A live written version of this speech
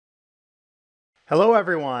Hello,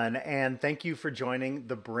 everyone, and thank you for joining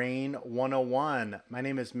the Brain 101. My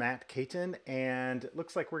name is Matt Caton, and it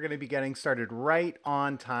looks like we're going to be getting started right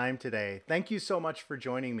on time today. Thank you so much for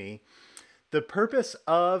joining me. The purpose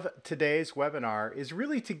of today's webinar is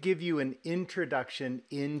really to give you an introduction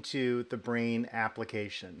into the Brain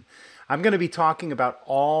application. I'm going to be talking about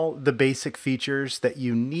all the basic features that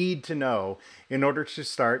you need to know in order to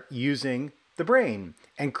start using the Brain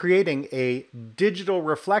and creating a digital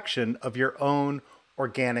reflection of your own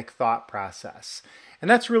organic thought process.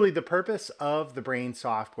 And that's really the purpose of the Brain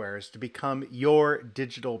software, is to become your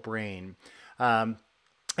digital brain. And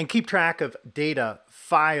keep track of data,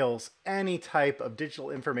 files, any type of digital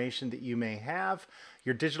information that you may have.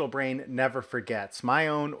 Your digital brain never forgets. My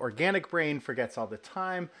own organic brain forgets all the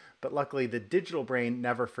time, but luckily the digital brain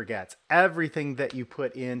never forgets. Everything that you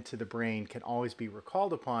put into the brain can always be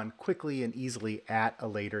recalled upon quickly and easily at a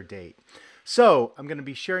later date. So I'm going to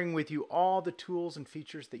be sharing with you all the tools and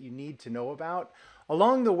features that you need to know about.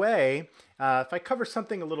 Along the way, if I cover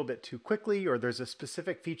something a little bit too quickly or there's a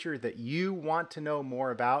specific feature that you want to know more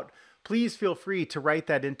about, please feel free to write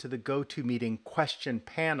that into the GoToMeeting question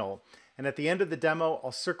panel. And at the end of the demo,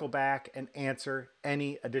 I'll circle back and answer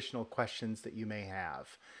any additional questions that you may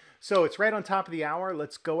have. So it's right on top of the hour.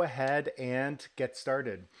 Let's go ahead and get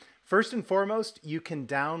started. First and foremost, you can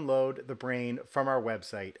download the Brain from our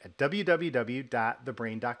website at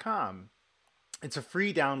www.thebrain.com. It's a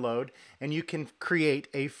free download, and you can create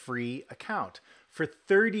a free account. For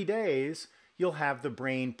 30 days, you'll have the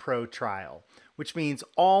Brain Pro trial, which means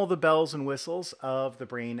all the bells and whistles of the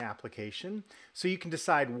Brain application. So you can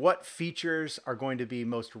decide what features are going to be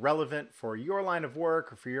most relevant for your line of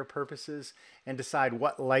work or for your purposes, and decide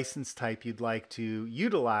what license type you'd like to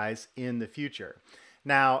utilize in the future.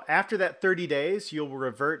 Now, after that 30 days, you'll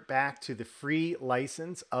revert back to the free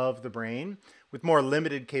license of the Brain with more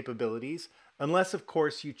limited capabilities, unless, of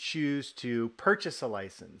course, you choose to purchase a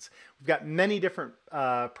license. We've got many different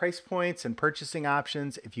price points and purchasing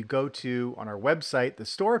options. If you go to, on our website, the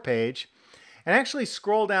store page, and actually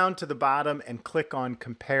scroll down to the bottom and click on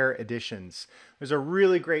Compare Editions. There's a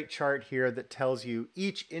really great chart here that tells you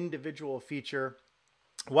each individual feature,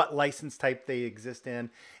 what license type they exist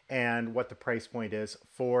in, and what the price point is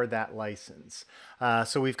for that license.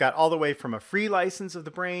 So we've got all the way from a free license of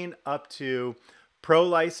the Brain up to Pro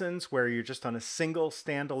license, where you're just on a single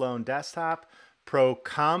standalone desktop. Pro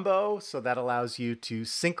Combo, so that allows you to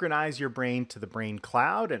synchronize your Brain to the Brain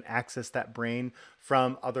cloud and access that Brain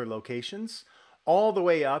from other locations. All the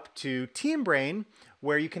way up to Team Brain,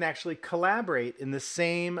 where you can actually collaborate in the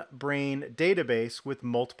same Brain database with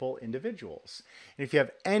multiple individuals. And if you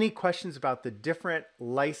have any questions about the different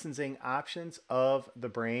licensing options of the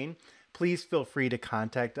Brain, please feel free to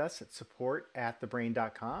contact us at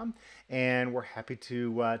support@thebrain.com, and we're happy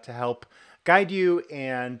to help guide you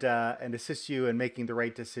and assist you in making the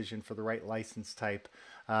right decision for the right license type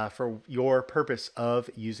for your purpose of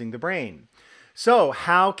using the Brain. So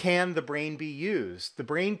how can the Brain be used? The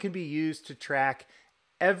Brain can be used to track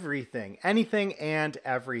everything, anything and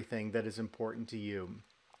everything that is important to you.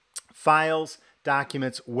 Files,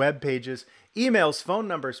 documents, web pages, emails, phone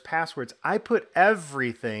numbers, passwords. I put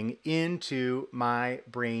everything into my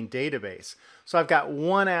Brain database. So I've got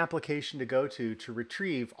one application to go to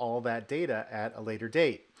retrieve all that data at a later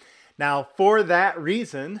date. Now, for that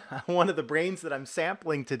reason, one of the brains that I'm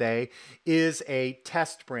sampling today is a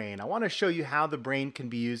test brain. I want to show you how the Brain can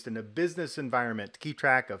be used in a business environment to keep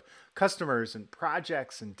track of customers and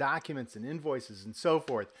projects and documents and invoices and so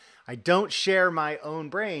forth. I don't share my own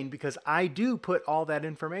Brain because I do put all that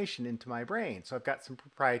information into my Brain. So I've got some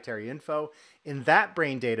proprietary info in that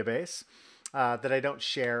Brain database that I don't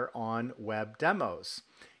share on web demos.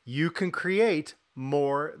 You can create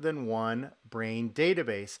more than one Brain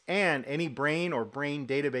database, and any Brain or Brain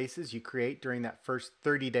databases you create during that first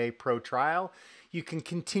 30-day pro trial, you can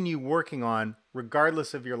continue working on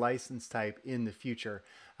regardless of your license type in the future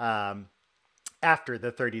after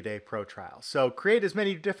the 30-day pro trial. So create as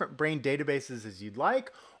many different Brain databases as you'd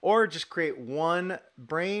like, or just create one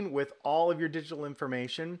Brain with all of your digital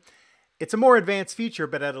information. It's a more advanced feature,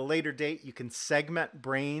 but at a later date, you can segment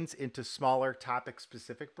brains into smaller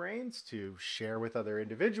topic-specific brains to share with other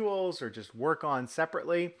individuals or just work on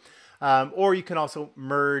separately. Or you can also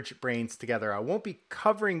merge brains together. I won't be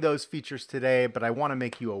covering those features today, but I want to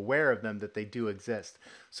make you aware of them, that they do exist,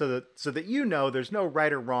 so that you know there's no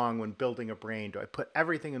right or wrong when building a brain. Do I put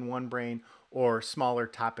everything in one brain or smaller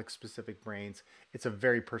topic-specific brains? It's a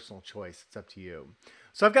very personal choice. It's up to you.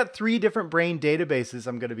 So I've got 3 different Brain databases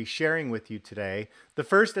I'm going to be sharing with you today. The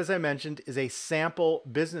first, as I mentioned, is a sample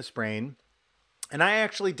business Brain. And I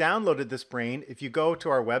actually downloaded this Brain. If you go to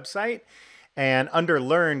our website And under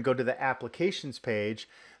Learn, go to the Applications page.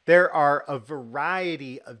 There are a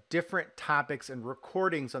variety of different topics and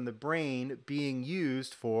recordings on the brain being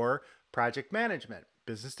used for project management,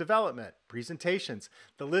 business development, presentations.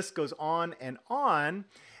 The list goes on,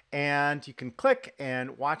 and you can click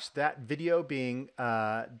and watch that video being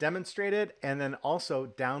demonstrated, and then also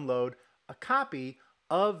download a copy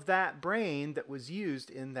of that brain that was used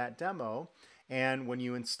in that demo. And when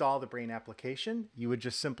you install the Brain application, you would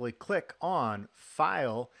just simply click on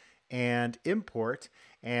File and Import.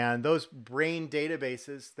 And those brain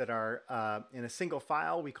databases that are in a single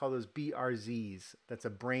file, we call those BRZs. That's a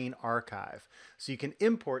brain archive. So you can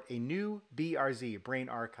import a new BRZ, brain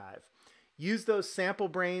archive. Use those sample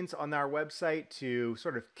brains on our website to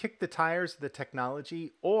sort of kick the tires of the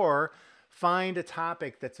technology, or find a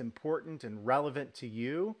topic that's important and relevant to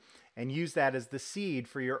you and use that as the seed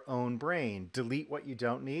for your own brain. Delete what you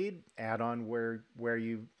don't need, add on where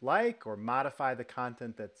you like, or modify the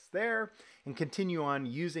content that's there, and continue on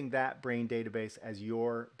using that brain database as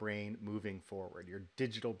your brain moving forward, your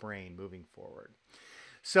digital brain moving forward.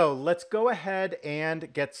 So let's go ahead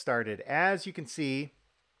and get started. As you can see,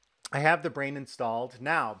 I have the brain installed.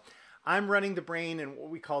 Now, I'm running the brain in what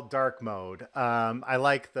we call dark mode. I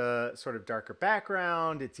like the sort of darker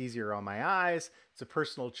background. It's easier on my eyes. It's a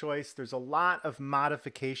personal choice. There's a lot of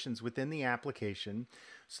modifications within the application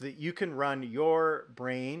so that you can run your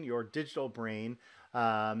brain, your digital brain,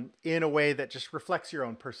 in a way that just reflects your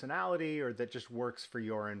own personality or that just works for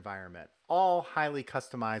your environment. All highly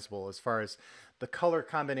customizable as far as the color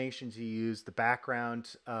combinations you use, the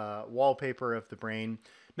background wallpaper of the brain.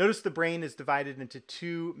 Notice the brain is divided into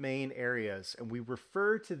two main areas, and we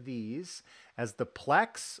refer to these as the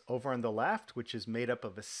plex over on the left, which is made up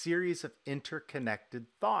of a series of interconnected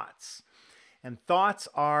thoughts. And thoughts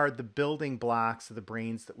are the building blocks of the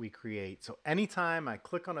brains that we create. So anytime I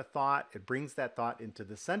click on a thought, it brings that thought into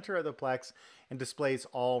the center of the plex and displays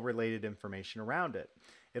all related information around it.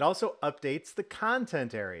 It also updates the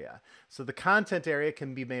content area. So the content area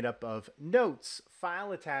can be made up of notes,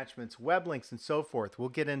 file attachments, web links, and so forth. We'll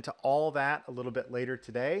get into all that a little bit later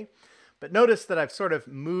today. But notice that I've sort of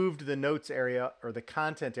moved the notes area or the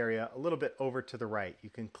content area a little bit over to the right. You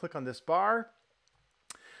can click on this bar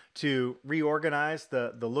to reorganize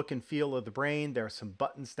the look and feel of the brain. There are some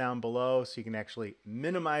buttons down below so you can actually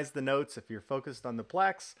minimize the notes if you're focused on the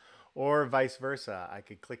plex, or vice versa. I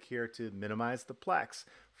could click here to minimize the plex,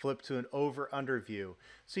 flip to an over-under view.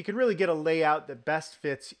 So you can really get a layout that best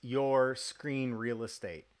fits your screen real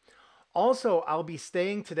estate. Also, I'll be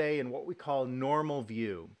staying today in what we call normal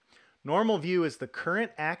view. Normal view is the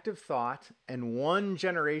current active thought and one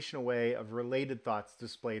generation away of related thoughts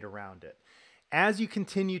displayed around it. As you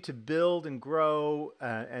continue to build and grow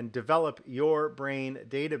and develop your brain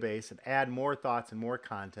database and add more thoughts and more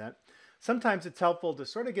content, sometimes it's helpful to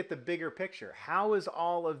sort of get the bigger picture. How is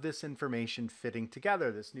all of this information fitting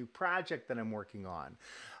together, this new project that I'm working on?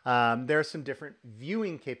 There are some different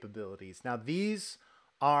viewing capabilities. Now, these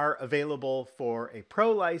are available for a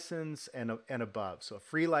pro license and above. So a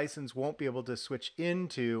free license won't be able to switch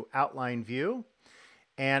into outline view.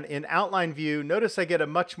 And in outline view, notice I get a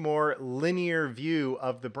much more linear view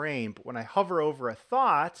of the brain. But when I hover over a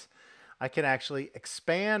thought, I can actually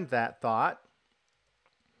expand that thought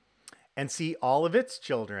and see all of its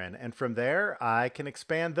children. And from there, I can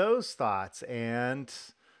expand those thoughts. And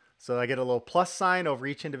so I get a little plus sign over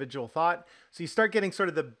each individual thought. So you start getting sort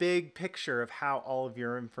of the big picture of how all of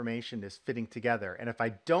your information is fitting together. And if I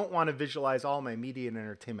don't want to visualize all my media and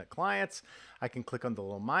entertainment clients, I can click on the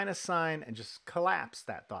little minus sign and just collapse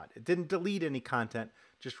that thought. It didn't delete any content,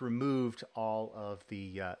 just removed all of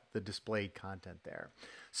the displayed content there.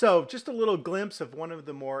 So just a little glimpse of one of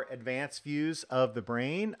the more advanced views of the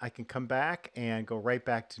brain. I can come back and go right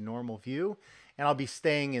back to normal view, and I'll be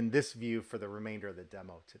staying in this view for the remainder of the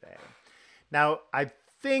demo today. Now, I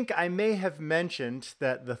think I may have mentioned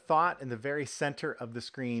that the thought in the very center of the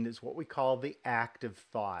screen is what we call the active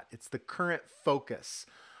thought. It's the current focus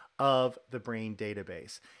of the brain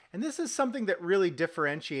database. And this is something that really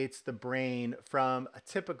differentiates the brain from a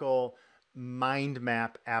typical mind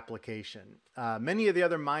map application. Many of the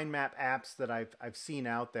other mind map apps that I've seen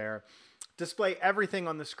out there display everything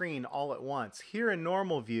on the screen all at once. Here in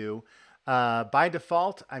normal view, by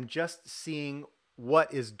default, I'm just seeing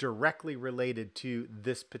what is directly related to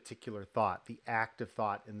this particular thought, the active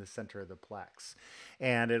thought in the center of the plex.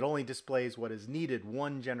 And it only displays what is needed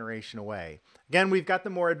one generation away. Again, we've got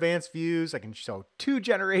the more advanced views. I can show 2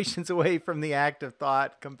 generations away from the active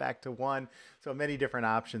thought, come back to 1. So many different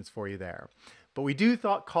options for you there. But we do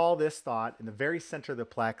call this thought in the very center of the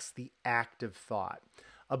plex the active thought.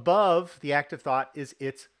 Above the active thought is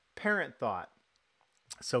its parent thought.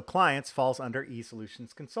 So clients falls under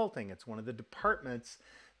eSolutions Consulting. It's one of the departments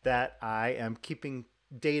that I am keeping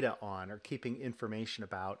data on or keeping information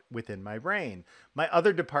about within my brain. My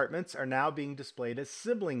other departments are now being displayed as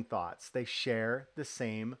sibling thoughts. They share the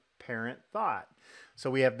same parent thought.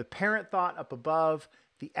 So we have the parent thought up above,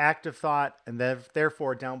 the active thought, and then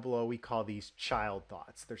therefore down below we call these child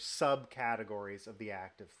thoughts. They're subcategories of the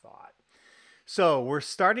active thought. So we're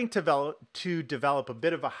starting to develop a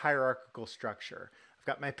bit of a hierarchical structure. I've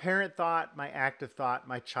got my parent thought, my active thought,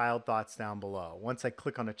 my child thoughts down below. Once I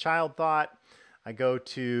click on a child thought, I go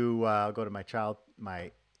to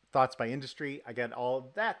my thoughts by industry. I get all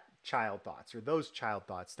of that child thoughts or those child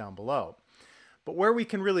thoughts down below. But where we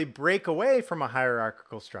can really break away from a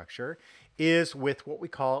hierarchical structure is with what we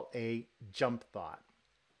call a jump thought.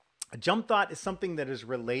 A jump thought is something that is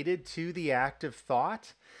related to the active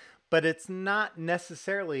thought, but it's not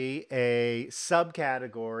necessarily a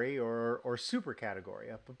subcategory or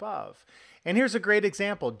supercategory up above. And here's a great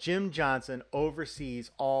example. Jim Johnson oversees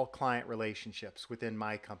all client relationships within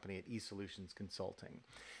my company at eSolutions Consulting.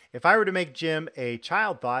 If I were to make Jim a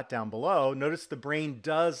child thought down below, notice the brain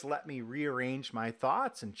does let me rearrange my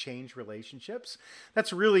thoughts and change relationships.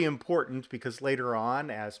 That's really important because later on,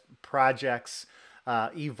 as projects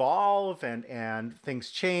evolve and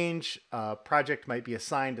things change, a project might be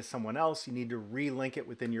assigned to someone else. You need to relink it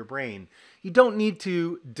within your brain. You don't need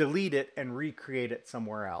to delete it and recreate it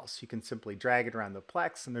somewhere else. You can simply drag it around the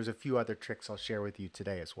Plex, and there's a few other tricks I'll share with you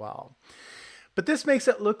today as well. But this makes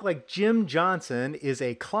it look like Jim Johnson is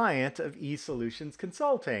a client of eSolutions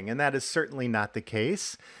Consulting, and that is certainly not the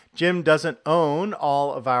case. Jim doesn't own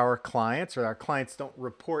all of our clients, or our clients don't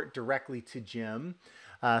report directly to Jim.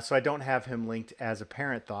 So I don't have him linked as a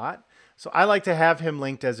parent thought. So I like to have him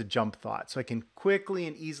linked as a jump thought so I can quickly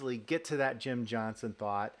and easily get to that Jim Johnson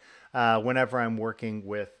thought whenever I'm working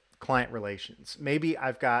with client relations. Maybe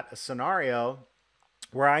I've got a scenario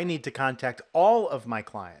where I need to contact all of my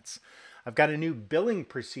clients. I've got a new billing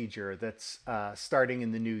procedure that's starting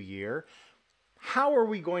in the new year. How are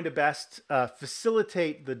we going to best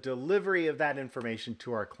facilitate the delivery of that information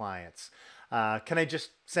to our clients? Can I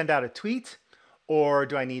just send out a tweet? Or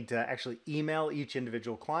do I need to actually email each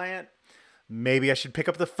individual client? Maybe I should pick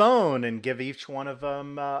up the phone and give each one of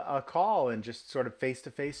them a call and just sort of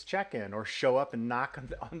face-to-face check-in, or show up and knock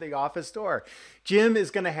on the office door. Jim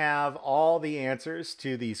is going to have all the answers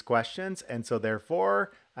to these questions, and so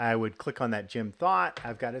therefore I would click on that Jim thought.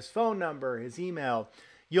 I've got his phone number, his email.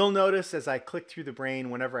 You'll notice as I click through the brain,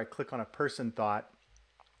 whenever I click on a person thought,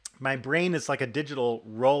 my brain is like a digital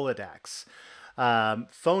Rolodex.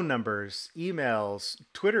 Phone numbers, emails,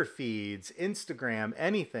 Twitter feeds, Instagram,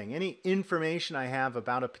 anything, any information I have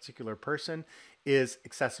about a particular person is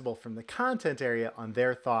accessible from the content area on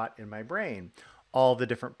their thought in my brain. All the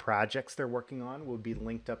different projects they're working on will be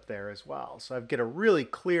linked up there as well. So I get a really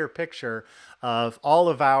clear picture of all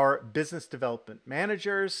of our business development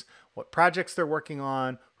managers, what projects they're working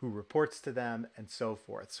on, who reports to them, and so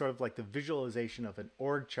forth. Sort of like the visualization of an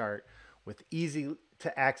org chart with easy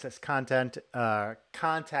to access content,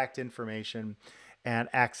 contact information, and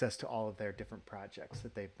access to all of their different projects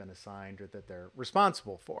that they've been assigned or that they're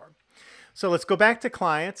responsible for. So let's go back to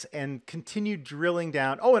clients and continue drilling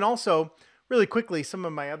down. Oh, and also really quickly, some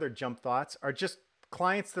of my other jump thoughts are just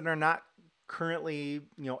clients that are not currently,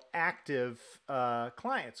 active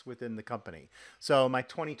clients within the company. So my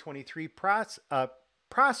 2023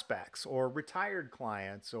 prospects or retired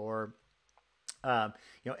clients, or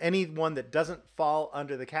anyone that doesn't fall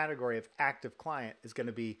under the category of active client is going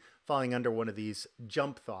to be falling under one of these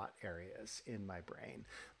jump thought areas in my brain.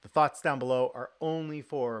 The thoughts down below are only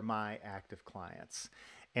for my active clients.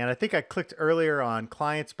 And I think I clicked earlier on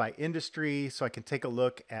clients by industry, so I can take a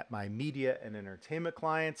look at my media and entertainment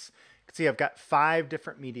clients. You can see I've got 5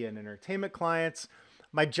 different media and entertainment clients.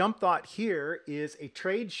 My jump thought here is a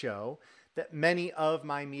trade show that many of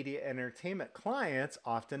my media entertainment clients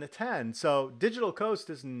often attend. So Digital Coast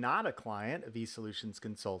is not a client of eSolutions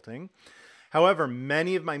Consulting. However,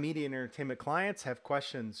 many of my media and entertainment clients have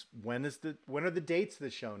questions. When are the dates of the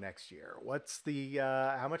show next year? What's the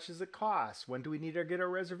how much does it cost? When do we need to get a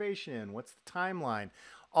reservation? What's the timeline?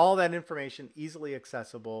 All that information easily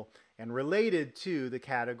accessible and related to the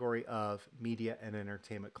category of media and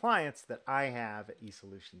entertainment clients that I have at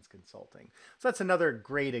eSolutions Consulting. So that's another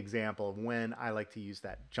great example of when I like to use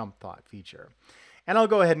that jump thought feature. And I'll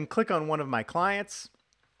go ahead and click on one of my clients.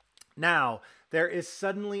 Now, there is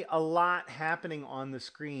suddenly a lot happening on the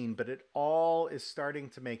screen, but it all is starting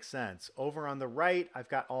to make sense. Over on the right, I've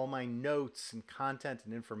got all my notes and content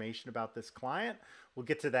and information about this client. We'll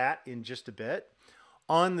get to that in just a bit.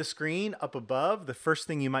 On the screen up above, the first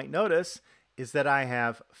thing you might notice is that I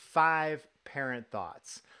have 5 parent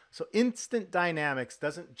thoughts. So instant dynamics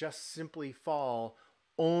doesn't just simply fall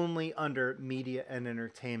only under media and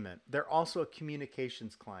entertainment. They're also a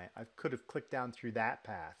communications client. I could have clicked down through that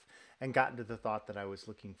path and gotten to the thought that I was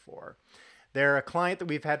looking for. They're a client that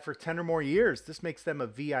we've had for 10 or more years. This makes them a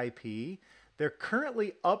VIP. They're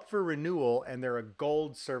currently up for renewal and they're a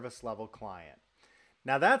gold service level client.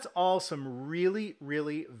 Now that's all some really,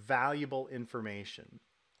 really valuable information.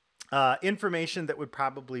 Information that would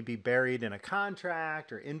probably be buried in a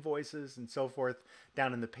contract or invoices and so forth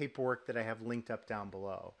down in the paperwork that I have linked up down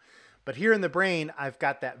below. But here in the brain, I've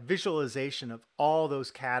got that visualization of all those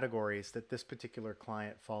categories that this particular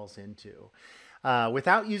client falls into.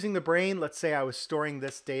 Without using the brain, let's say I was storing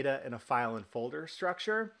this data in a file and folder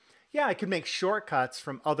structure. Yeah, I could make shortcuts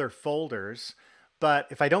from other folders. But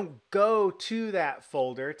if I don't go to that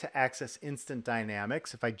folder to access Instant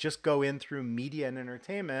Dynamics, if I just go in through Media and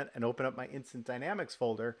Entertainment and open up my Instant Dynamics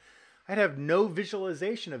folder, I'd have no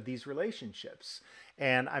visualization of these relationships.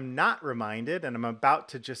 And I'm not reminded, and I'm about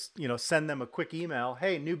to just, send them a quick email,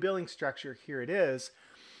 hey, new billing structure, here it is.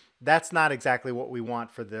 That's not exactly what we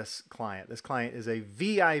want for this client. This client is a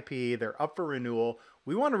VIP. They're up for renewal.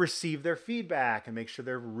 We want to receive their feedback and make sure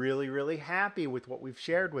they're really, really happy with what we've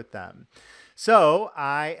shared with them. So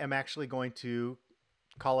I am actually going to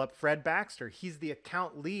call up Fred Baxter. He's the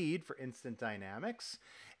account lead for Instant Dynamics.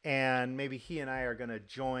 And maybe he and I are going to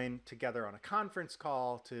join together on a conference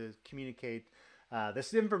call to communicate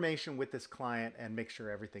this information with this client and make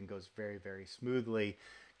sure everything goes very, very smoothly,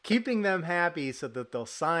 keeping them happy so that they'll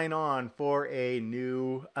sign on for a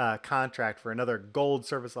new contract, for another gold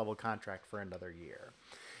service level contract for another year.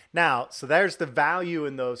 Now, so there's the value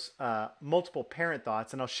in those multiple parent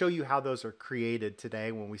thoughts, and I'll show you how those are created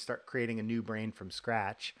today when we start creating a new brain from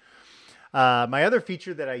scratch. My other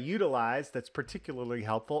feature that I utilize that's particularly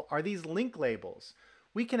helpful are these link labels.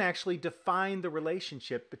 We can actually define the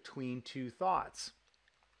relationship between two thoughts.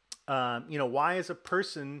 Why is a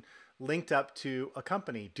person linked up to a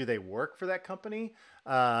company? Do they work for that company?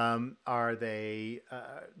 Are they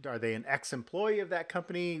an ex-employee of that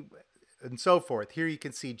company? And so forth. Here you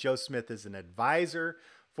can see Joe Smith is an advisor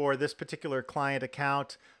for this particular client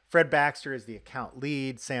account. Fred Baxter is the account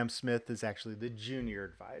lead. Sam Smith is actually the junior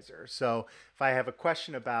advisor. So if I have a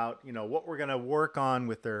question about, what we're going to work on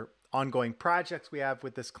with their ongoing projects we have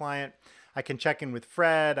with this client, I can check in with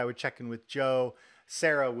Fred. I would check in with Joe.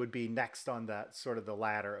 Sarah would be next on that sort of the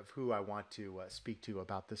ladder of who I want to speak to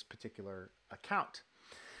about this particular account.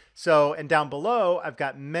 So, and down below, I've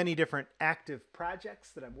got many different active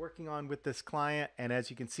projects that I'm working on with this client. And as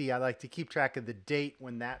you can see, I like to keep track of the date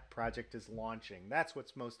when that project is launching. That's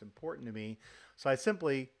what's most important to me. So I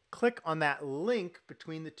simply click on that link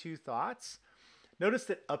between the two thoughts. Notice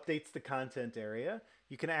that updates the content area.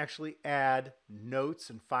 You can actually add notes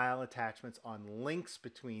and file attachments on links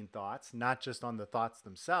between thoughts, not just on the thoughts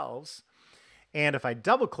themselves. And if I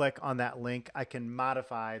double click on that link, I can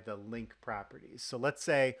modify the link properties. So let's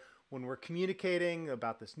say when we're communicating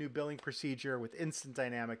about this new billing procedure with Instant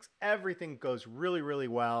Dynamics, everything goes really, really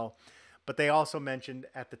well. But they also mentioned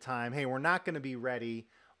at the time, hey, we're not going to be ready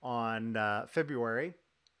on February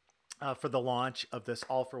for the launch of this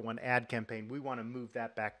all-for-one ad campaign. We want to move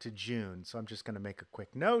that back to June. So I'm just going to make a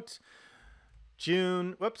quick note.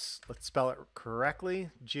 June, whoops, let's spell it correctly.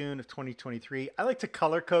 June of 2023. I like to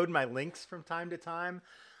color code my links from time to time.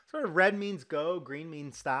 Sort of red means go, green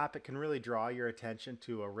means stop. It can really draw your attention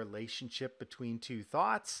to a relationship between two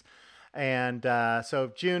thoughts. And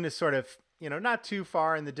so June is sort of, not too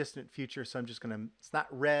far in the distant future. So I'm just going to, it's not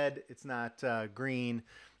red, it's not green.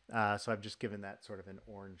 So I've just given that sort of an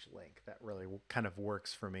orange link. That really kind of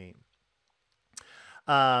works for me.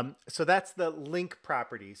 So that's the link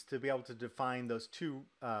properties, to be able to define those two,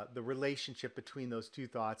 the relationship between those two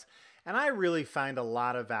thoughts. And I really find a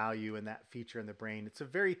lot of value in that feature in the brain. It's a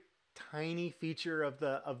very tiny feature of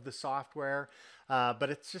the software, but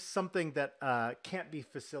it's just something that can't be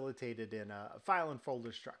facilitated in a file and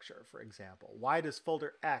folder structure, for example. Why does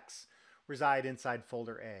folder X reside inside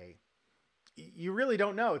folder A? You really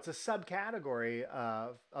don't know. It's a subcategory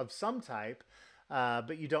of some type.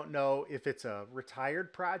 But you don't know if it's a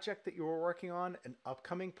retired project that you were working on, an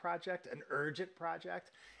upcoming project, an urgent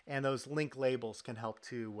project, and those link labels can help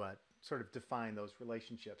to sort of define those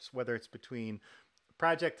relationships, whether it's between a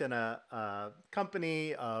project and a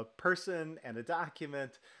company, a person and a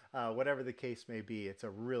document, whatever the case may be. It's a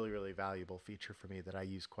really, really valuable feature for me that I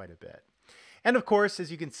use quite a bit. And of course,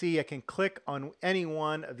 as you can see, I can click on any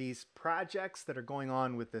one of these projects that are going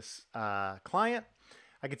on with this client.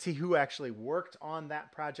 I can see who actually worked on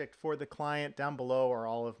that project for the client. Down below are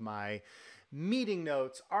all of my meeting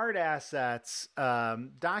notes, art assets,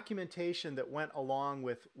 documentation that went along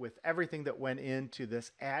with everything that went into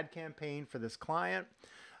this ad campaign for this client.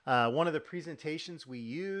 One of the presentations we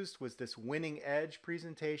used was this winning edge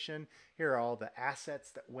presentation. Here are all the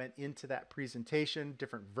assets that went into that presentation.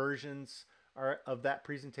 Different versions of that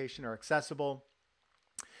presentation are accessible.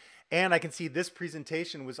 And I can see this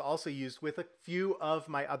presentation was also used with a few of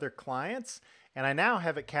my other clients. And I now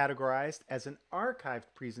have it categorized as an archived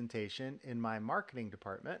presentation in my marketing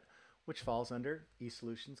department, which falls under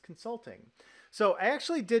eSolutions Consulting. So I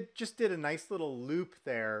actually just did a nice little loop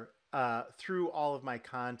there through all of my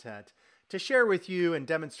content to share with you and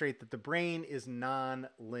demonstrate that the brain is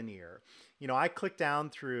non-linear. You know, I clicked down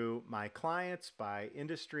through my clients by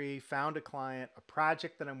industry, found a client, a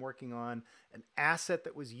project that I'm working on, an asset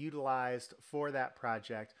that was utilized for that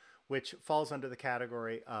project, which falls under the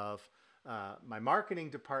category of my marketing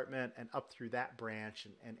department, and up through that branch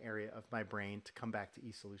and area of my brain to come back to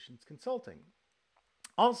eSolutions Consulting.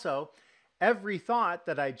 Also, every thought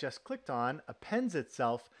that I just clicked on appends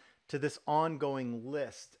itself to this ongoing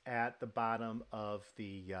list at the bottom of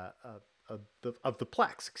the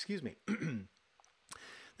Plex. Excuse me.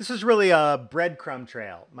 This is really a breadcrumb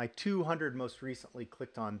trail. My 200 most recently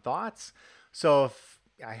clicked on thoughts. So if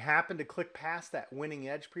I happen to click past that winning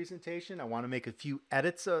edge presentation, I want to make a few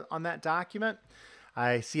edits on that document,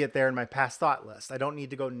 I see it there in my past thought list. I don't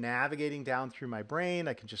need to go navigating down through my brain.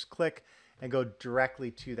 I can just click and go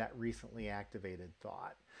directly to that recently activated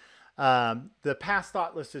thought. The past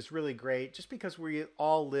thought list is really great just because we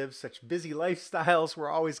all live such busy lifestyles. We're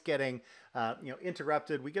always getting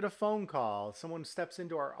interrupted. We get a phone call. Someone steps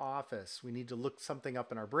into our office. We need to look something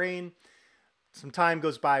up in our brain. Some time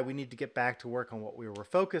goes by. We need to get back to work on what we were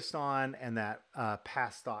focused on, and that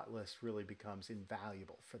past thought list really becomes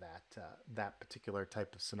invaluable for that particular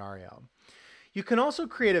type of scenario. You can also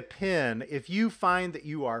create a pin if you find that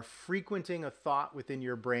you are frequenting a thought within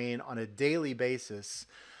your brain on a daily basis.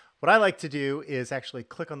 What I like to do is actually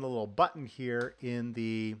click on the little button here in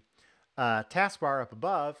the taskbar up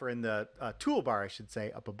above, or in the toolbar, I should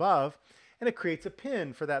say, up above, and it creates a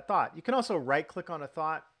pin for that thought. You can also right-click on a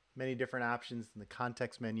thought, many different options in the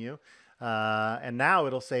context menu, and now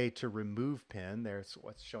it'll say to remove pin. There's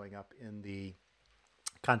what's showing up in the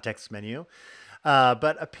context menu.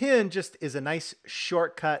 But a pin just is a nice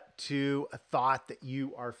shortcut to a thought that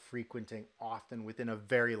you are frequenting often within a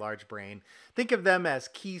very large brain. Think of them as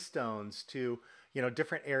keystones to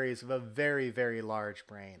different areas of a very, very large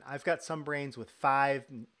brain. I've got some brains with 5,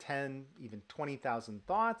 10, even 20,000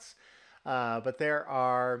 thoughts, but there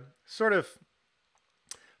are sort of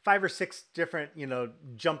 5 or 6 different,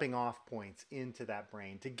 jumping off points into that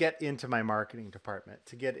brain to get into my marketing department,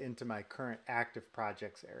 to get into my current active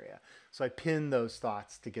projects area. So I pin those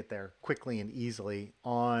thoughts to get there quickly and easily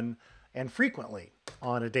on and frequently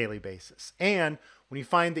on a daily basis. And when you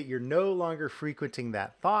find that you're no longer frequenting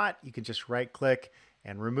that thought, you can just right click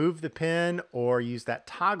and remove the pin, or use that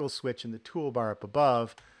toggle switch in the toolbar up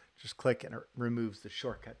above. Just click and it removes the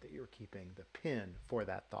shortcut that you're keeping, the pin for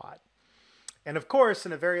that thought. And of course,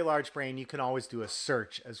 in a very large brain, you can always do a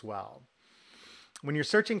search as well. When you're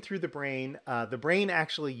searching through the brain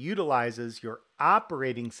actually utilizes your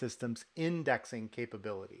operating system's indexing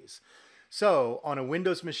capabilities. So on a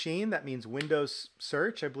Windows machine, that means Windows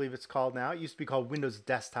Search, I believe it's called now. It used to be called Windows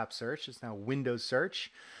Desktop Search. It's now Windows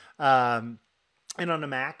Search. And on a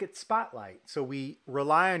Mac, it's Spotlight. So we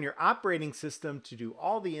rely on your operating system to do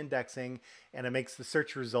all the indexing, and it makes the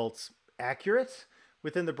search results accurate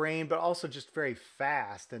within the brain, but also just very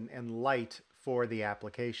fast and light for the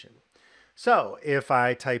application. So if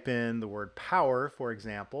I type in the word power, for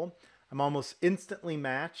example, I'm almost instantly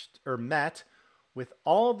met with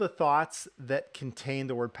all the thoughts that contain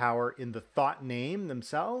the word power in the thought name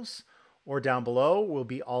themselves, or down below will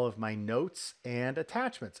be all of my notes and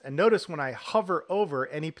attachments. And notice when I hover over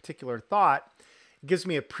any particular thought, it gives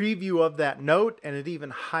me a preview of that note, and it even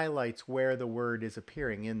highlights where the word is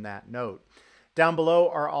appearing in that note. Down below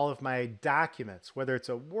are all of my documents, whether it's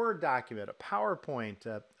a Word document, a PowerPoint,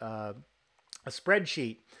 a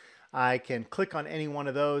spreadsheet. I can click on any one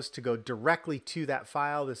of those to go directly to that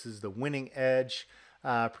file. This is the Winning Edge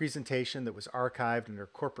presentation that was archived under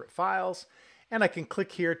Corporate Files. And I can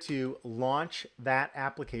click here to launch that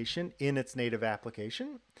application in its native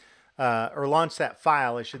application, or launch that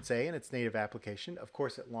file, I should say, in its native application. Of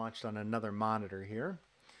course, it launched on another monitor here.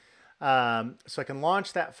 So I can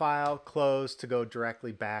launch that file, close to go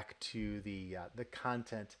directly back to the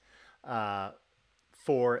content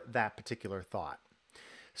for that particular thought.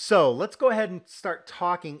 So let's go ahead and start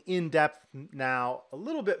talking in depth now a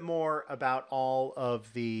little bit more about all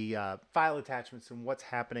of the file attachments and what's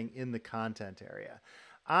happening in the content area.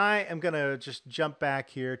 I am going to just jump back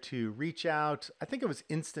here to reach out. I think it was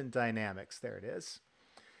Instant Dynamics. There it is.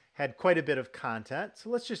 Had quite a bit of content. So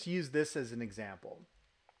let's just use this as an example.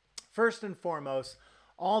 First and foremost,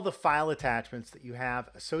 all the file attachments that you have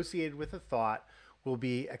associated with a thought will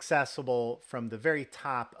be accessible from the very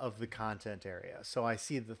top of the content area. So I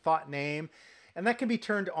see the thought name, and that can be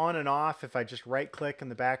turned on and off. If I just right click in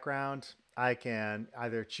the background, I can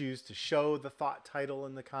either choose to show the thought title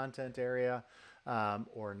in the content area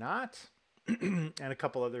or not, and a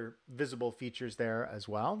couple other visible features there as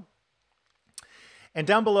well. And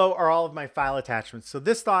down below are all of my file attachments. So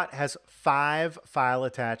this thought has 5 file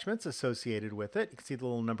attachments associated with it. You can see the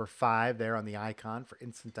little number 5 there on the icon for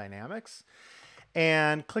Instant Dynamics.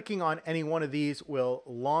 And clicking on any one of these will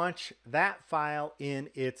launch that file in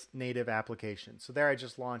its native application. So there I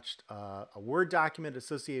just launched a Word document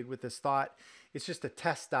associated with this thought. It's just a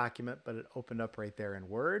test document, but it opened up right there in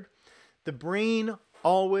Word. The brain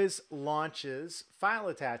always launches file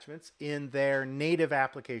attachments in their native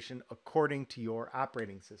application according to your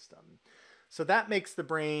operating system. So that makes the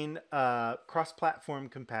brain cross-platform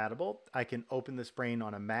compatible. I can open this brain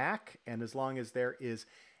on a Mac, and as long as there is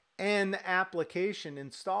an application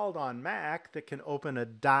installed on Mac that can open a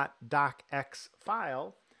 .docx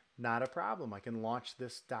file, not a problem. I can launch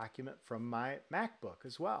this document from my MacBook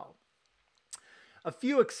as well. A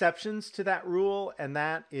few exceptions to that rule, and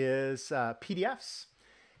that is PDFs.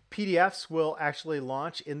 PDFs will actually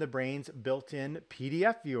launch in the brain's built-in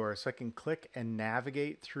PDF viewer. So I can click and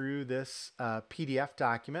navigate through this PDF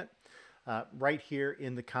document right here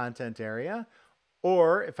in the content area.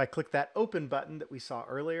 Or if I click that open button that we saw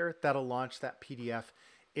earlier, that'll launch that PDF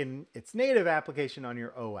in its native application on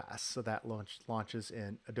your OS. So that launches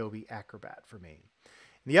in Adobe Acrobat for me.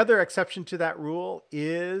 And the other exception to that rule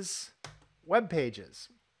is web pages.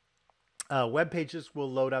 Web pages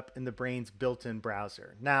will load up in the brain's built-in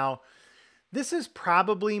browser. Now, this is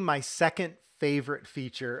probably my second favorite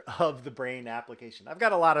feature of the brain application. I've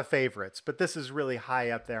got a lot of favorites, but this is really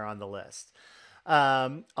high up there on the list.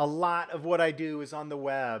 A lot of what I do is on the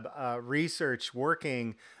web, research,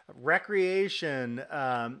 working, recreation,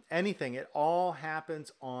 anything. It all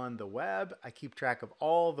happens on the web. I keep track of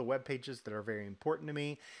all the web pages that are very important to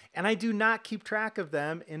me, and I do not keep track of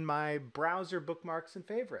them in my browser bookmarks and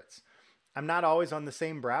favorites. I'm not always on the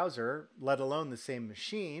same browser, let alone the same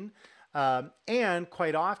machine. And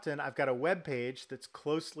quite often I've got a web page that's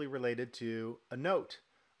closely related to a note,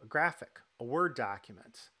 a graphic, a Word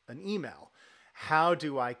document, an email. How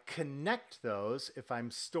do I connect those if I'm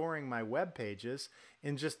storing my web pages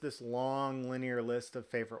in just this long linear list of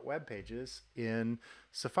favorite web pages in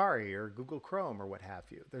Safari or Google Chrome or what have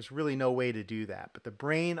you? There's really no way to do that, but the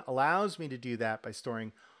brain allows me to do that by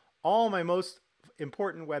storing all my most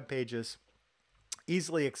important web pages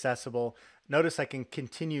easily accessible. Notice I can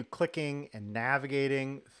continue clicking and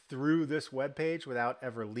navigating through this web page without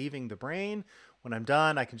ever leaving the brain. When I'm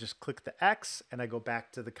done, I can just click the X and I go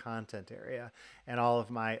back to the content area, and all of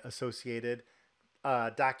my associated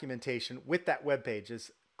documentation with that web page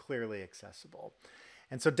is clearly accessible.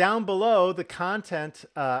 And so down below, the content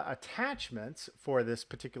attachments for this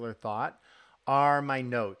particular thought are my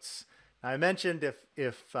notes. Now, I mentioned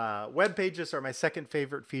if web pages are my second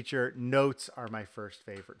favorite feature, notes are my first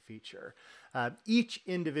favorite feature. Each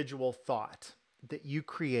individual thought that you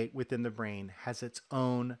create within the brain has its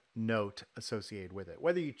own note associated with it,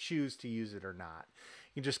 whether you choose to use it or not.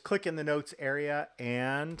 You just click in the notes area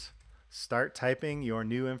and start typing your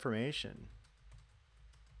new information.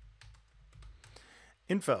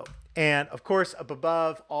 Info. And of course, up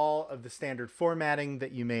above, all of the standard formatting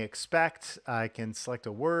that you may expect. I can select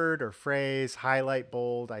a word or phrase, highlight,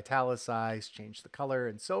 bold, italicize, change the color,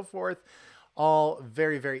 and so forth. All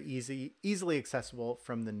very, very easily accessible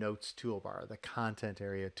from the Notes toolbar, the content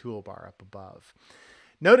area toolbar up above.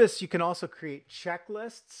 Notice you can also create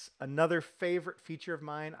checklists. Another favorite feature of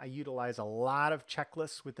mine. I utilize a lot of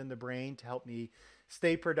checklists within the brain to help me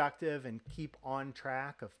stay productive and keep on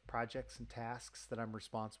track of projects and tasks that I'm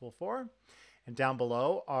responsible for. And down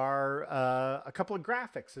below are a couple of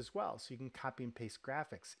graphics as well. So you can copy and paste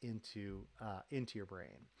graphics into your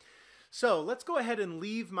brain. So let's go ahead and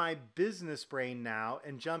leave my business brain now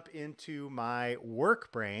and jump into my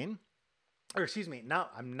work brain. Or excuse me, no,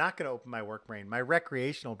 I'm not going to open my work brain, my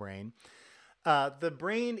recreational brain. The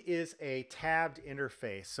brain is a tabbed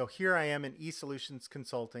interface. So here I am in eSolutions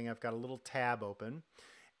Consulting. I've got a little tab open.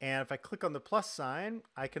 And if I click on the plus sign,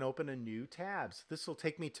 I can open a new tab. So this will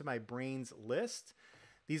take me to my brain's list.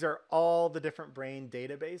 These are all the different brain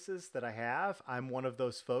databases that I have. I'm one of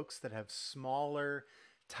those folks that have smaller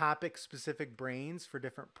topic specific brains for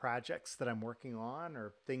different projects that I'm working on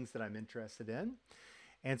or things that I'm interested in.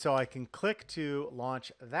 And so I can click to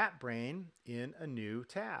launch that brain in a new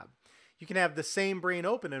tab. You can have the same brain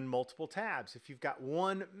open in multiple tabs. If you've got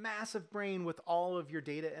one massive brain with all of your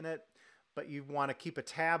data in it, but you want to keep a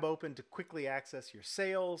tab open to quickly access your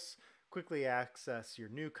sales, quickly access your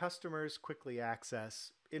new customers, quickly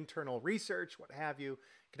access internal research, what have you, you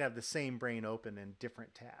can have the same brain open in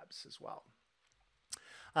different tabs as well.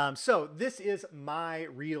 So this is my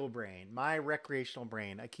real brain, my recreational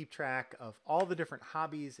brain. I keep track of all the different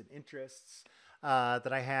hobbies and interests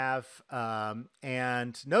that I have.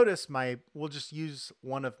 And notice we'll just use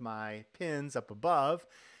one of my pins up above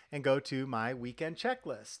and go to my weekend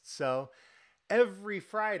checklist. So every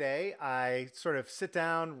Friday, I sort of sit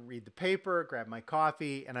down, read the paper, grab my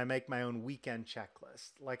coffee, and I make my own weekend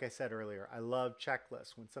checklist. Like I said earlier, I love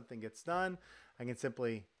checklists. When something gets done, I can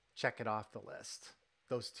simply check it off the list.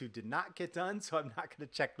 Those two did not get done, so I'm not going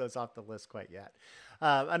to check those off the list quite yet.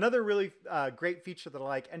 Another really great feature that I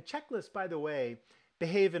like, and checklists, by the way,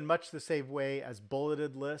 behave in much the same way as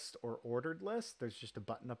bulleted list or ordered list. There's just a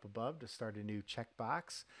button up above to start a new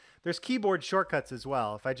checkbox. There's keyboard shortcuts as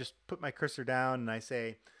well. If I just put my cursor down and I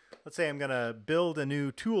say, let's say I'm going to build a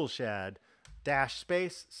new tool shed, dash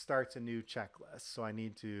space starts a new checklist. So I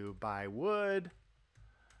need to buy wood,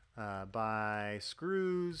 buy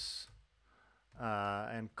screws,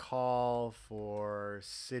 and call for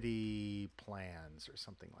city plans or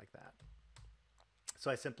something like that. So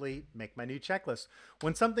I simply make my new checklist.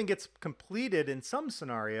 When something gets completed in some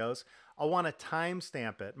scenarios, I'll want to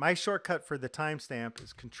timestamp it. My shortcut for the timestamp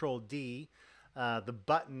is Control D. The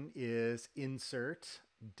button is Insert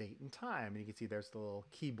Date and Time. And you can see there's the little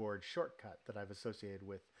keyboard shortcut that I've associated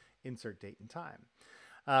with Insert Date and Time.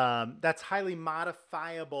 That's highly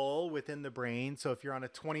modifiable within the brain. So if you're on a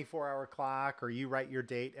 24-hour clock or you write your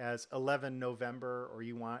date as 11 November or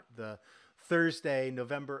you want the Thursday,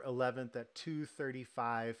 November 11th at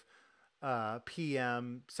 2:35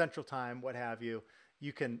 p.m. Central Time, what have you,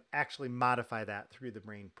 you can actually modify that through the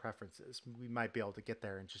brain preferences. We might be able to get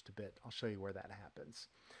there in just a bit. I'll show you where that happens.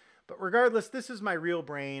 But regardless, this is my real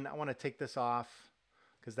brain. I want to take this off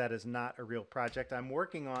because that is not a real project I'm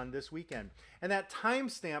working on this weekend. And that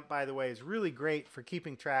timestamp, by the way, is really great for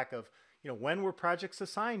keeping track of, when were projects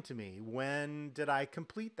assigned to me? When did I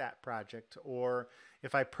complete that project? Or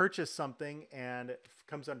if I purchase something and it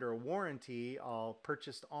comes under a warranty, I'll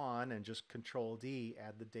purchased on and just Control D,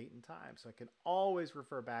 add the date and time. So I can always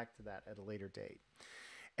refer back to that at a later date.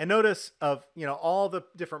 And notice of, all the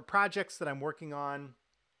different projects that I'm working on.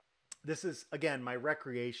 This is, again, my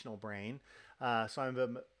recreational brain. So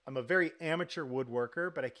I'm a very amateur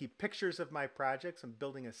woodworker, but I keep pictures of my projects. I'm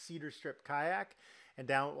building a cedar strip kayak, and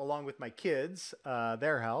down along with my kids,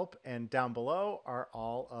 their help, and down below are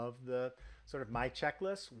all of the sort of my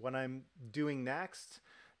checklists, what I'm doing next.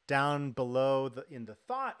 Down below in the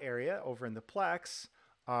thought area over in the Plex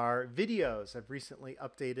are videos. I've recently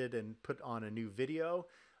updated and put on a new video.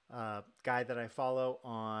 Guy that I follow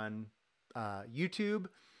on YouTube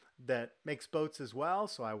that makes boats as well.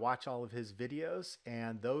 So I watch all of his videos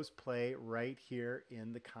and those play right here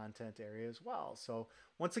in the content area as well. So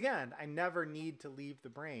once again, I never need to leave the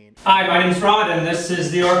brain. Hi, my name's Rod and this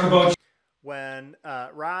is the Orca Boat. When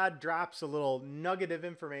Rod drops a little nugget of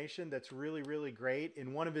information that's really, really great.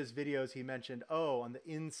 In one of his videos, he mentioned, on the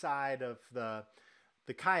inside of the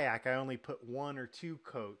kayak, I only put 1 or 2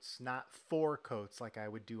 coats, not 4 coats like I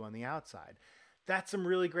would do on the outside. That's some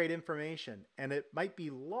really great information, and it might be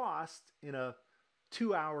lost in a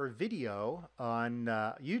 2-hour video on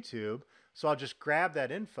YouTube. So I'll just grab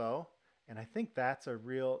that info, and I think that's a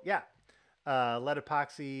real, lead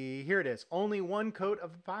epoxy. Here it is. Only 1 coat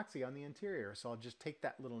of epoxy on the interior. So I'll just take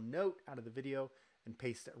that little note out of the video and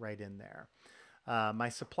paste it right in there. My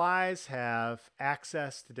supplies have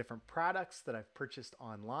access to different products that I've purchased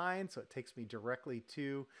online. So it takes me directly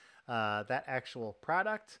to that actual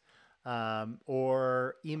product.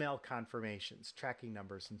 Or email confirmations, tracking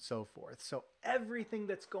numbers, and so forth. So everything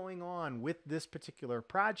that's going on with this particular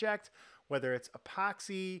project, whether it's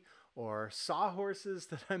epoxy or sawhorses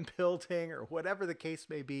that I'm building or whatever the case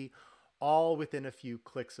may be, all within a few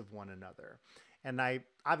clicks of one another. And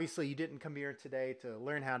obviously you didn't come here today to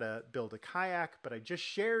learn how to build a kayak, but I just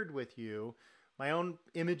shared with you my own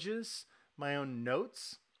images, my own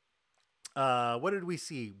notes. What did we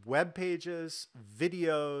see? Web pages,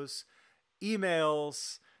 videos,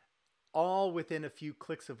 emails, all within a few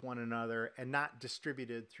clicks of one another and not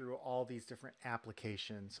distributed through all these different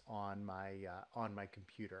applications on my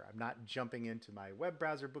computer. I'm not jumping into my web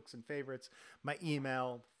browser, books and favorites, my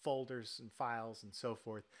email, folders and files and so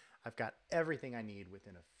forth. I've got everything I need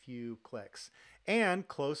within a few clicks, and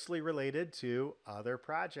closely related to other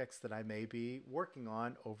projects that I may be working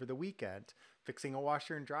on over the weekend, fixing a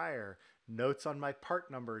washer and dryer, notes on my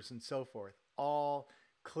part numbers and so forth, all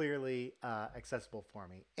clearly accessible for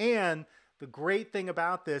me. And the great thing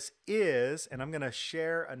about this is, and I'm going to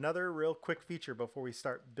share another real quick feature before we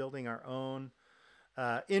start building our own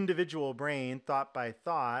individual brain thought by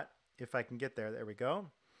thought. If I can get there, there we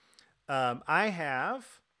go. I have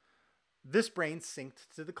this brain synced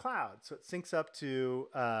to the cloud. So it syncs up to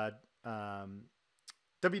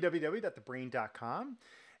www.thebrain.com.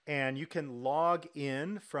 And you can log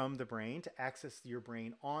in from the brain to access your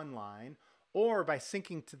brain online, or by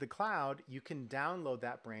syncing to the cloud, you can download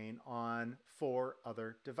that brain on 4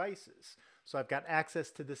 other devices. So I've got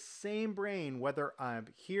access to the same brain, whether I'm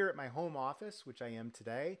here at my home office, which I am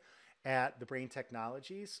today, at the Brain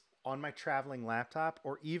Technologies, on my traveling laptop,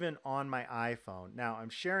 or even on my iPhone. Now, I'm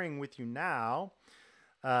sharing with you now,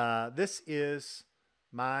 this is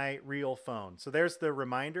my real phone. So there's the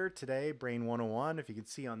reminder today, Brain 101. If you can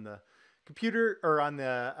see on the computer or on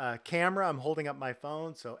the camera, I'm holding up my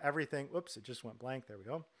phone. So everything, whoops, it just went blank. There we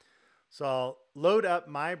go. So I'll load up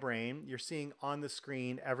my brain. You're seeing on the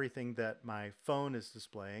screen everything that my phone is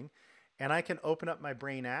displaying. And I can open up my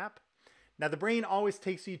brain app. Now the brain always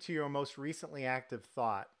takes you to your most recently active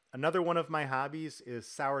thought. Another one of my hobbies is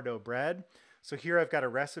sourdough bread. So here I've got a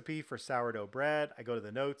recipe for sourdough bread. I go to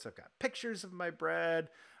the notes. I've got pictures of my bread.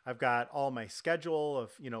 I've got all my schedule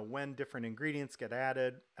of, when different ingredients get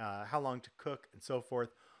added, how long to cook and so forth,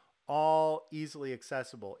 all easily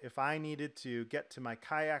accessible. If I needed to get to my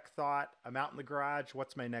kayak thought, I'm out in the garage.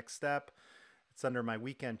 What's my next step? It's under my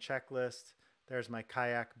weekend checklist. There's my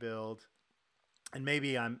kayak build. And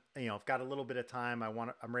maybe I've got a little bit of time.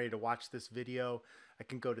 I'm ready to watch this video. I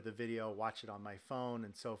can go to the video, watch it on my phone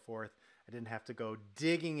and so forth. I didn't have to go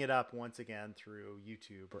digging it up once again through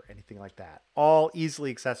YouTube or anything like that. All easily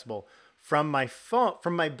accessible from my phone,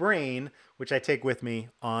 from my brain, which I take with me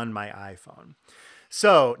on my iPhone.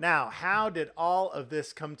 So now, how did all of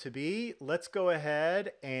this come to be? Let's go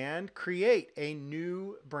ahead and create a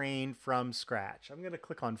new brain from scratch. I'm going to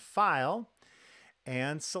click on File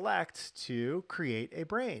and select to create a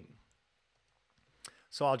brain.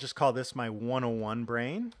 So I'll just call this my 101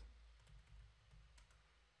 brain.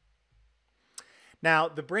 Now,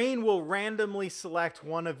 the brain will randomly select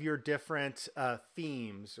one of your different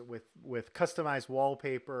themes with customized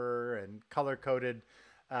wallpaper and color-coded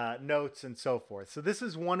notes and so forth. So this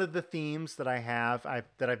is one of the themes that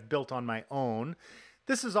I've built on my own.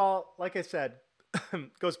 This is all, like I said,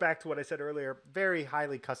 goes back to what I said earlier, very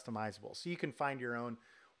highly customizable. So you can find your own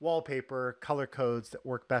wallpaper, color codes that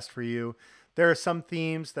work best for you. There are some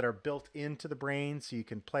themes that are built into the brain, so you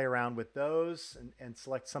can play around with those and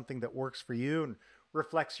select something that works for you and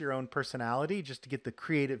reflects your own personality just to get the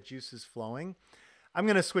creative juices flowing. I'm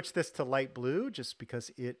going to switch this to light blue just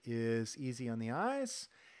because it is easy on the eyes.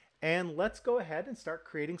 And let's go ahead and start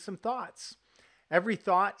creating some thoughts. Every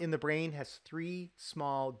thought in the brain has 3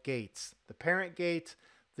 small gates: the parent gate,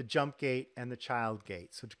 the jump gate, and the child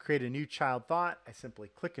gate. So to create a new child thought, I simply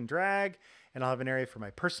click and drag, and I'll have an area for my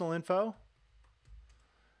personal info.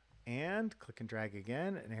 And click and drag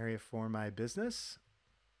again, an area for my business.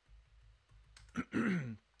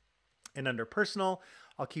 And under personal,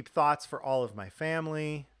 I'll keep thoughts for all of my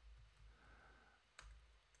family,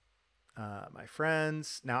 my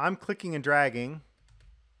friends. Now I'm clicking and dragging.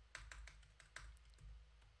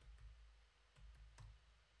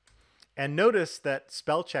 And notice that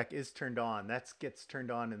spell check is turned on. That gets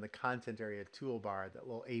turned on in the content area toolbar, that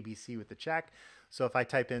little ABC with the check. So if I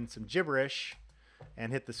type in some gibberish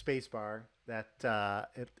and hit the space bar,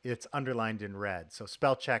 it's underlined in red. So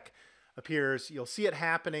spell check appears. You'll see it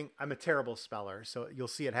happening. I'm a terrible speller, so you'll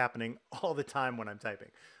see it happening all the time when I'm typing.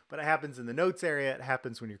 But it happens in the notes area. It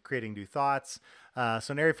happens when you're creating new thoughts. So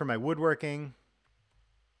an area for my woodworking,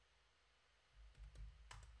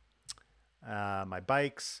 my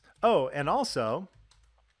bikes. Oh, and also,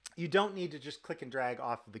 you don't need to just click and drag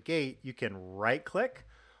off of the gate. You can right click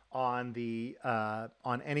on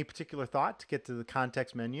any particular thought to get to the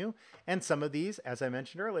context menu. And some of these, as I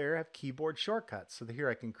mentioned earlier, have keyboard shortcuts. So here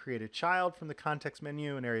I can create a child from the context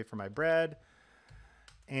menu, an area for my bread.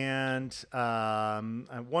 And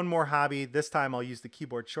one more hobby. This time I'll use the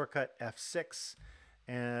keyboard shortcut F6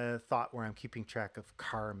 and a thought where I'm keeping track of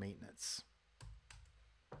car maintenance.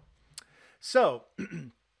 So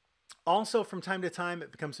Also, from time to time,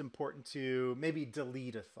 it becomes important to maybe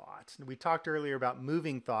delete a thought. We talked earlier about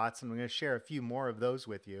moving thoughts, and I'm going to share a few more of those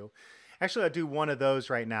with you. Actually, I'll do one of those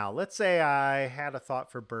right now. Let's say I had a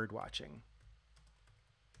thought for bird watching.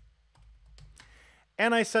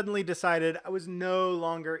 And I suddenly decided I was no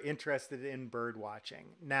longer interested in bird watching.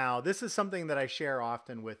 Now, this is something that I share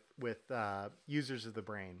often with users of the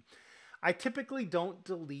brain. I typically don't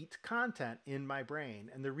delete content in my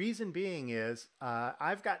brain. And the reason being is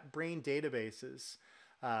I've got brain databases.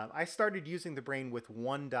 I started using the brain with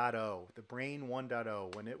 1.0, the brain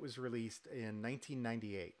 1.0, when it was released in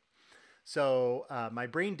 1998. So my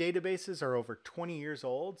brain databases are over 20 years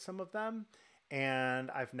old, some of them,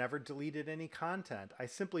 and I've never deleted any content. I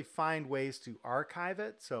simply find ways to archive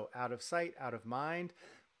it, so out of sight, out of mind,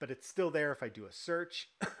 but it's still there if I do a search.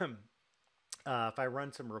 If I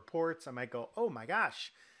run some reports, I might go, oh my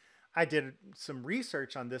gosh, I did some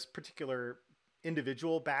research on this particular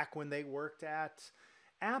individual back when they worked at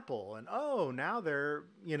Apple, and oh, now they're,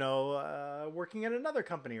 working at another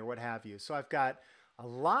company or what have you. So I've got a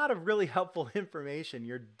lot of really helpful information.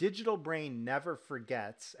 Your digital brain never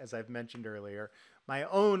forgets, as I've mentioned earlier. My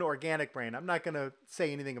own organic brain, I'm not going to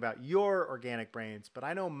say anything about your organic brains, but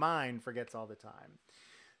I know mine forgets all the time.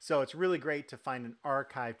 So it's really great to find an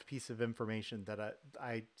archived piece of information that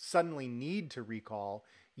I suddenly need to recall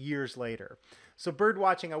years later. So bird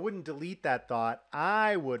watching, I wouldn't delete that thought.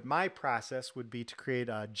 My process would be to create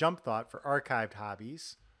a jump thought for archived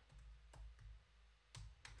hobbies.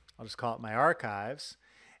 I'll just call it my archives.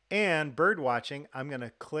 And bird watching, I'm going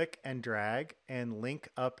to click and drag and link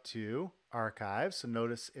up to archives. So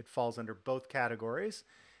notice it falls under both categories.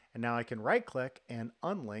 And now I can right click and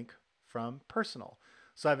unlink from personal.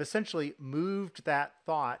 So I've essentially moved that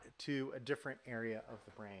thought to a different area of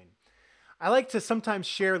the brain. I like to sometimes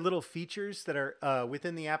share little features that are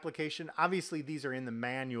within the application. Obviously, these are in the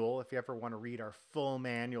manual if you ever want to read our full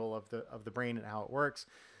manual of the brain and how it works.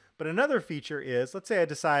 But another feature is, let's say I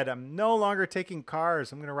decide I'm no longer taking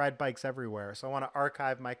cars. I'm going to ride bikes everywhere. So I want to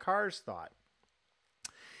archive my cars thought.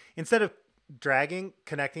 Instead of dragging,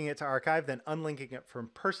 connecting it to archive, then unlinking it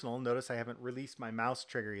from personal, notice I haven't released my mouse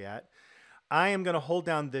trigger yet. I am going to hold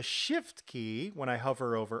down the Shift key when I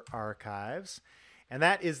hover over archives, and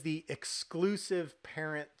that is the exclusive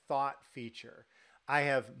parent thought feature. I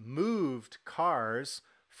have moved cars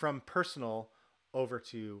from personal over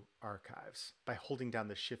to archives by holding down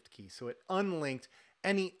the Shift key. So it unlinked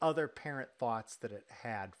any other parent thoughts that it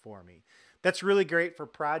had for me. That's really great for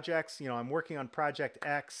projects. I'm working on Project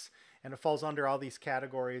X, and it falls under all these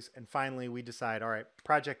categories. And finally, we decide, all right,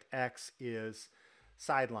 Project X is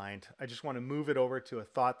sidelined. I just want to move it over to a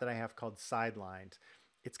thought that I have called sidelined.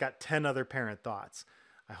 It's got 10 other parent thoughts.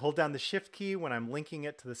 I hold down the Shift key when I'm linking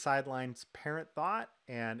it to the sidelines parent thought,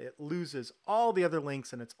 and it loses all the other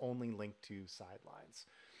links and it's only linked to sidelines.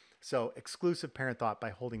 So exclusive parent thought by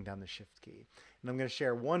holding down the Shift key. And I'm going to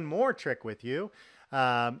share one more trick with you.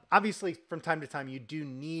 Obviously, from time to time, you do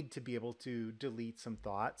need to be able to delete some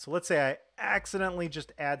thought. So let's say I accidentally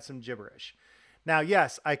just add some gibberish. Now,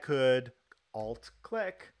 yes, I could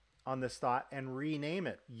Alt-click on this thought and rename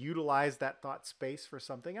it. Utilize that thought space for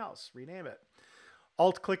something else. Rename it.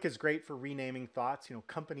 Alt-click is great for renaming thoughts.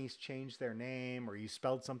 Companies change their name or you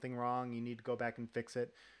spelled something wrong. You need to go back and fix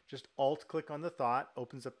it. Just Alt-click on the thought,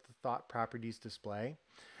 opens up the thought properties display.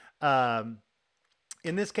 In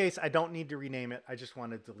this case, I don't need to rename it. I just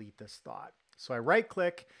want to delete this thought. So I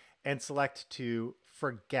right-click and select to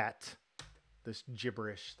forget this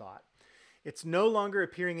gibberish thought. It's no longer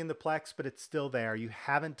appearing in the Plex, but it's still there. You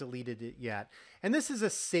haven't deleted it yet. And this is a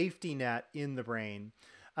safety net in the brain.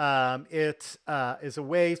 It is a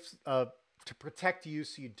way to protect you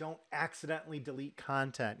so you don't accidentally delete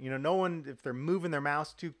content. No one, if they're moving their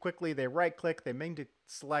mouse too quickly, they right click, they mean to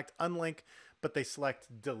select unlink, but they select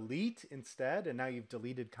delete instead, and now you've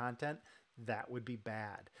deleted content. That would be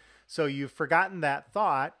bad. So you've forgotten that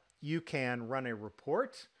thought. You can run a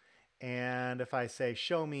report. And if I say,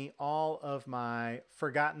 show me all of my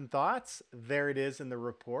forgotten thoughts, there it is in the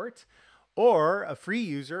report. Or a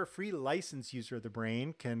free license user of the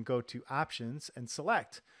brain can go to options and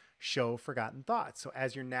select show forgotten thoughts. So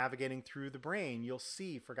as you're navigating through the brain, you'll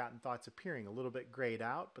see forgotten thoughts appearing a little bit grayed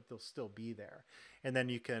out, but they'll still be there. And then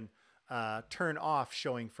you can turn off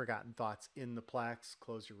showing forgotten thoughts in the Plex,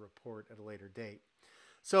 close your report at a later date.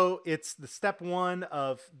 So it's the step one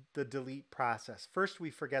of the delete process. First,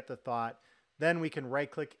 we forget the thought. Then we can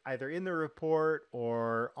right click either in the report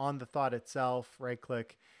or on the thought itself, right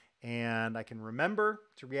click, and I can remember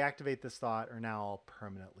to reactivate this thought, or now I'll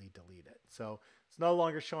permanently delete it. So it's no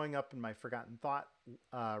longer showing up in my forgotten thought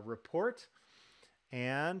report.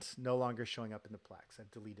 and no longer showing up in the Plex.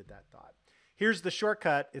 I've deleted that thought. Here's the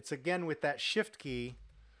shortcut. It's again with that shift key.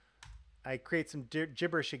 I create some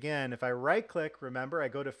gibberish again. If I right click, remember I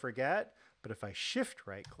go to forget, but if I shift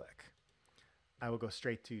right click, I will go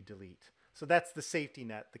straight to delete. So that's the safety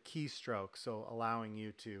net, the keystroke, so allowing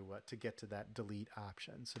you to get to that delete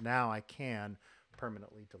option. So now I can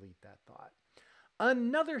permanently delete that thought.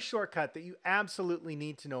 Another shortcut that you absolutely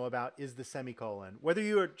need to know about is the semicolon. Whether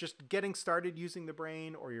you are just getting started using the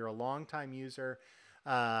brain or you're a long-time user,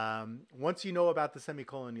 once you know about the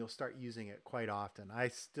semicolon, you'll start using it quite often. I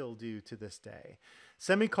still do to this day.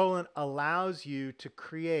 Semicolon allows you to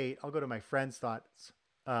create, I'll go to my friend's thought,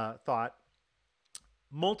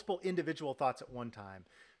 multiple individual thoughts at one time.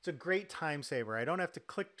 It's a great time saver. I don't have to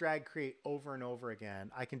click, drag, create over and over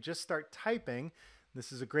again. I can just start typing.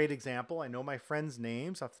 This is a great example. I know my friends'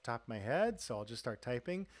 names off the top of my head, so I'll just start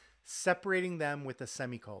typing, separating them with a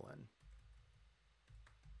semicolon.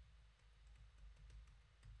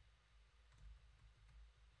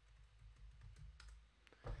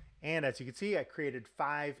 And as you can see, I created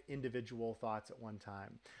 5 individual thoughts at one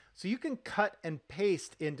time. So you can cut and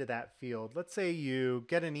paste into that field. Let's say you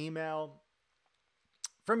get an email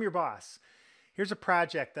from your boss. Here's a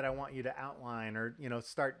project that I want you to outline or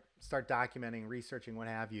start documenting, researching, what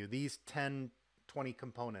have you. These 10, 20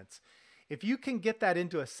 components. If you can get that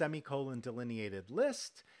into a semicolon delineated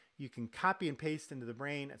list, you can copy and paste into the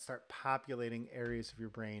brain and start populating areas of your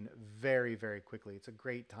brain very, very quickly. It's a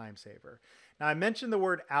great time saver. Now, I mentioned the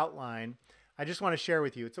word outline. I just want to share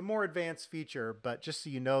with you, it's a more advanced feature, but just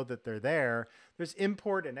so you know that they're there, there's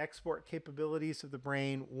import and export capabilities of the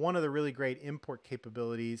brain. One of the really great import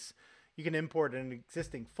capabilities, you can import an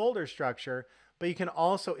existing folder structure, but you can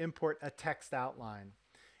also import a text outline.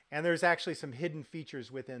 And there's actually some hidden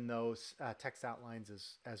features within those text outlines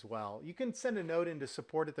as well. You can send a note into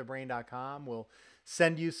support@thebrain.com. We'll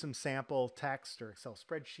send you some sample text or Excel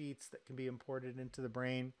spreadsheets that can be imported into the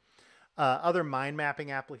brain. Other mind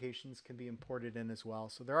mapping applications can be imported in as well.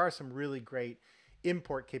 So there are some really great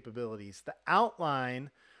import capabilities. The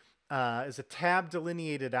outline is a tab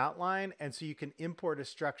delineated outline. And so you can import a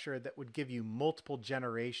structure that would give you multiple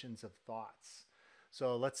generations of thoughts.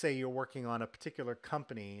 So let's say you're working on a particular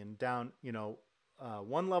company and down,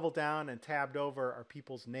 one level down and tabbed over are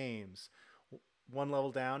people's names. One level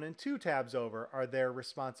down and 2 tabs over are their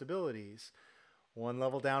responsibilities. One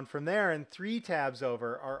level down from there and 3 tabs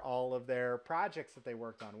over are all of their projects that they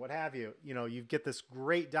worked on, what have you. You get this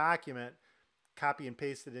great document, copy and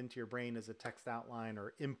paste it into your brain as a text outline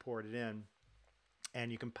or import it in, and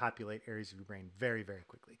you can populate areas of your brain very, very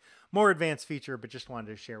quickly. More advanced feature, but just wanted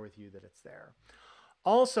to share with you that it's there.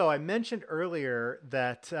 Also, I mentioned earlier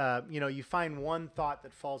that you find one thought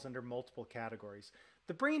that falls under multiple categories.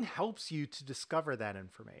 The brain helps you to discover that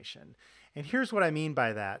information. And here's what I mean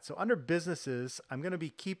by that. So under businesses, I'm going to be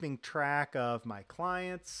keeping track of my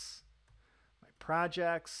clients, my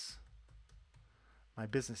projects, my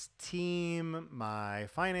business team, my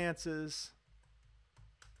finances,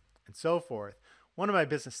 and so forth. One of my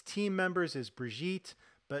business team members is Brigitte,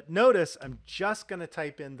 but notice I'm just going to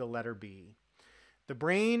type in the letter B. The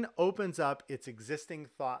brain opens up its existing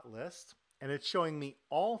thought list, and it's showing me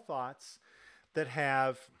all thoughts that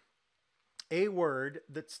have a word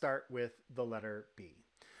that start with the letter B.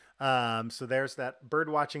 So there's that bird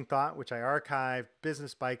watching thought, which I archived,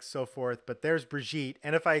 business bikes, so forth. But there's Brigitte.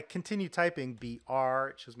 And if I continue typing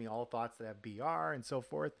BR, it shows me all thoughts that have BR and so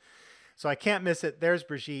forth. So I can't miss it. There's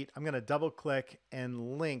Brigitte. I'm going to double click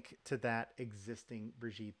and link to that existing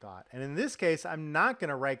Brigitte thought. And in this case, I'm not going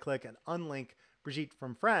to right click and unlink Brigitte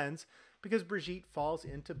from friends because Brigitte falls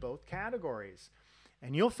into both categories.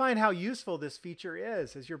 And you'll find how useful this feature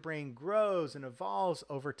is as your brain grows and evolves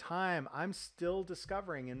over time. I'm still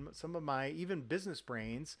discovering in some of my even business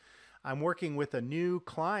brains, I'm working with a new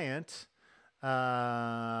client,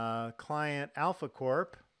 client Alpha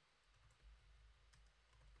Corp.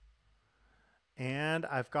 And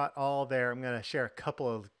I've got all there. I'm going to share a couple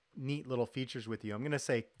of neat little features with you. I'm going to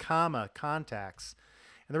say comma contacts.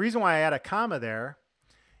 And the reason why I add a comma there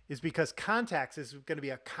is because contacts is going to be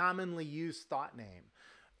a commonly used thought name.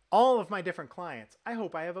 All of my different clients, I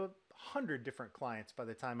hope I have 100 different clients by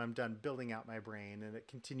the time I'm done building out my brain and it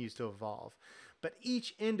continues to evolve. But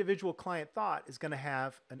each individual client thought is going to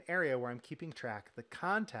have an area where I'm keeping track of the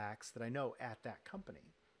contacts that I know at that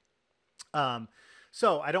company.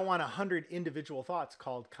 So I don't want 100 individual thoughts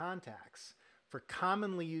called contacts. For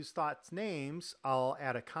commonly used thoughts names, I'll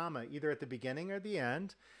add a comma either at the beginning or the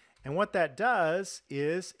end. And what that does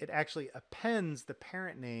is it actually appends the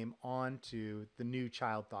parent name onto the new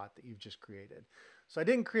child thought that you've just created. So I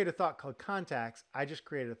didn't create a thought called contacts. I just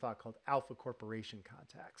created a thought called Alpha Corporation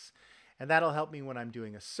contacts. And that'll help me when I'm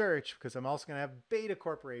doing a search, because I'm also going to have Beta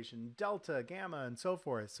Corporation, Delta, Gamma, and so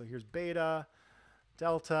forth. So here's Beta,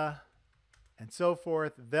 Delta, and so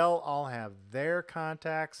forth. They'll all have their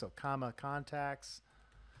contacts, so comma contacts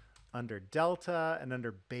under Delta, and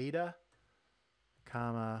under Beta,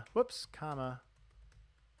 comma, whoops, comma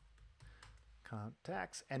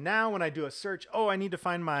contacts. And now when I do a search, oh, I need to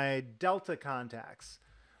find my Delta contacts.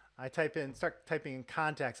 I start typing in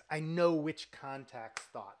contacts. I know which contacts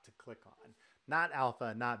thought to click on. Not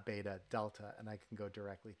alpha, not beta, delta, and I can go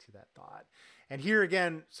directly to that thought. And here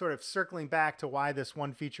again, sort of circling back to why this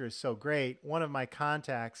one feature is so great. One of my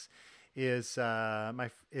contacts is my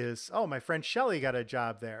friend Shelly got a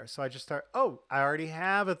job there. So I just start, oh, I already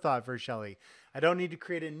have a thought for Shelly. I don't need to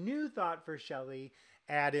create a new thought for Shelly,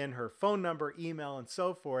 add in her phone number, email, and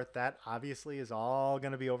so forth. That obviously is all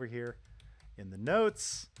going to be over here in the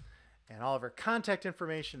notes, and all of her contact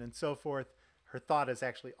information and so forth. Her thought is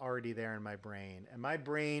actually already there in my brain. And my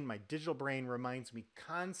brain, my digital brain, reminds me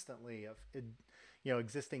constantly of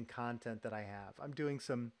existing content that I have. I'm doing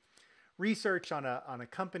some research on a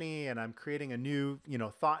company, and I'm creating a new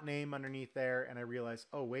thought name underneath there, and I realize,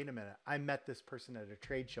 oh, wait a minute, I met this person at a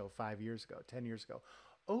trade show 5 years ago, 10 years ago.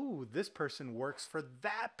 Oh, this person works for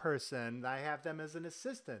that person. I have them as an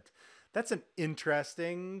assistant. That's an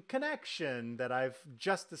interesting connection that I've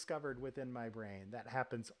just discovered within my brain. That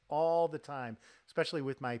happens all the time, especially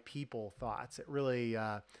with my people thoughts. It really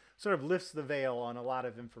sort of lifts the veil on a lot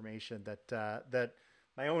of information that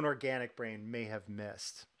my own organic brain may have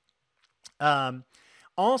missed.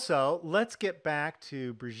 Also, let's get back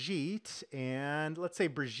to Brigitte, and let's say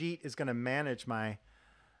Brigitte is going to manage my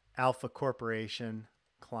Alpha Corporation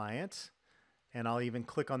client, and I'll even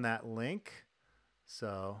click on that link.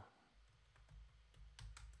 So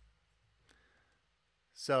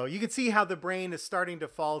you can see how the brain is starting to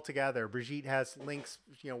fall together. Brigitte has links,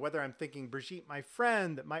 whether I'm thinking Brigitte, my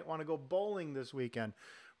friend that might want to go bowling this weekend,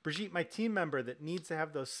 Brigitte, my team member that needs to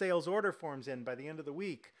have those sales order forms in by the end of the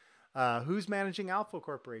week. Who's managing Alpha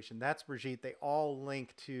Corporation? That's Brigitte. They all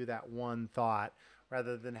link to that one thought,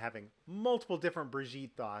 rather than having multiple different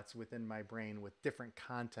Brigitte thoughts within my brain with different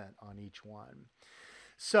content on each one.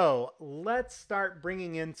 So let's start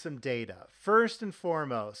bringing in some data. First and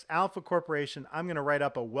foremost, Alpha Corporation, I'm going to write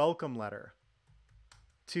up a welcome letter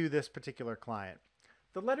to this particular client.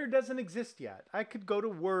 The letter doesn't exist yet. I could go to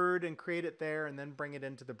Word and create it there and then bring it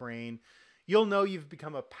into the brain. You'll know you've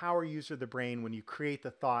become a power user of the brain when you create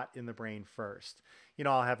the thought in the brain first.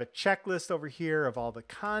 I'll have a checklist over here of all the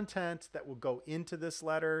content that will go into this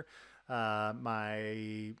letter,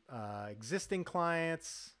 my existing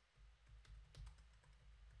clients,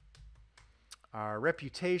 our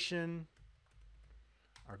reputation,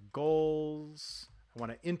 our goals. I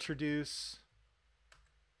want to introduce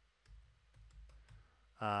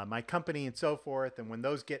my company and so forth. And when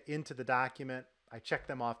those get into the document, I check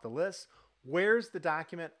them off the list. Where's the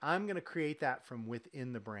document? I'm going to create that from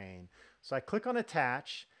within the brain. So I click on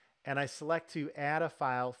attach, and I select to add a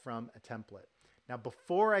file from a template. Now,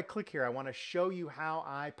 before I click here, I want to show you how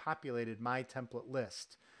I populated my template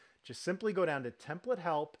list. Just simply go down to template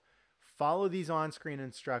help, follow these on-screen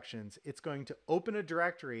instructions. It's going to open a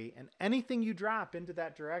directory, and anything you drop into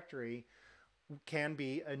that directory can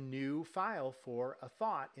be a new file for a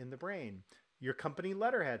thought in the brain. Your company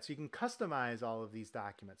letterhead, so you can customize all of these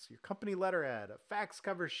documents. Your company letterhead, a fax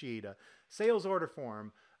cover sheet, a sales order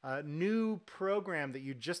form, a new program that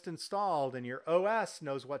you just installed, and your OS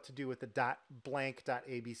knows what to do with the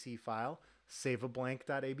 .blank.abc file. Save a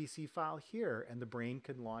blank.abc file here, and the brain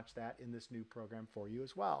can launch that in this new program for you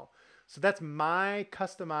as well. So that's my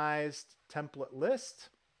customized template list.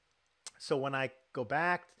 So when I go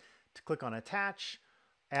back to click on attach,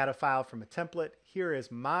 add a file from a template, here is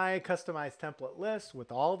my customized template list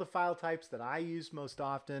with all the file types that I use most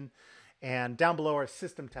often. And down below are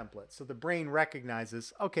system templates. So the brain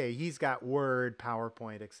recognizes, okay, he's got Word,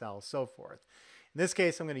 PowerPoint, Excel, so forth. In this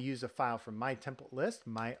case, I'm going to use a file from my template list,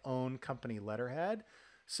 my own company letterhead.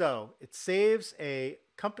 So it saves a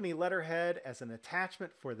company letterhead as an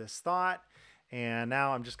attachment for this thought. And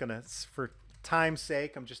now I'm just going to, for time's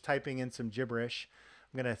sake, I'm just typing in some gibberish.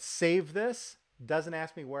 I'm going to save this. Doesn't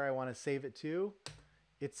ask me where I want to save it to.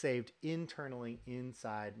 It's saved internally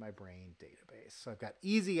inside my brain database. So I've got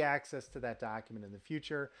easy access to that document in the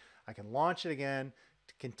future. I can launch it again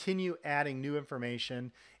to continue adding new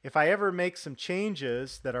information. If I ever make some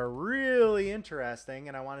changes that are really interesting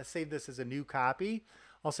and I want to save this as a new copy,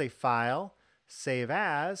 I'll say File, Save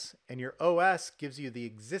As, and your OS gives you the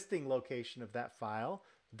existing location of that file.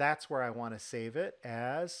 That's where I want to save it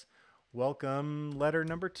as welcome letter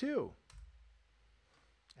number 2.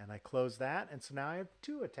 And I close that. And so now I have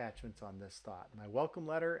 2 attachments on this thought, my welcome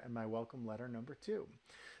letter and my welcome letter number 2.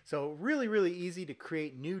 So really, really easy to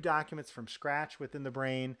create new documents from scratch within the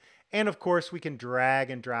brain. And of course, we can drag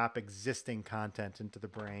and drop existing content into the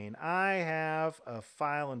brain. I have a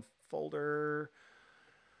file and folder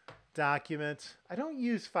document. I don't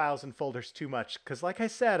use files and folders too much because, like I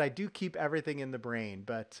said, I do keep everything in the brain.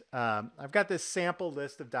 But I've got this sample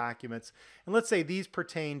list of documents. And let's say these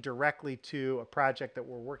pertain directly to a project that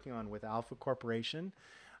we're working on with Alpha Corporation.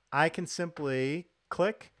 I can simply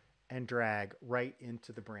click and drag right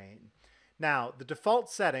into the brain. Now, the default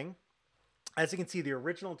setting, as you can see, the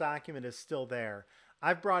original document is still there.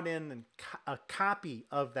 I've brought in a copy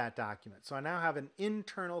of that document. So I now have an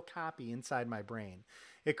internal copy inside my brain.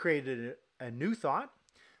 It created a new thought.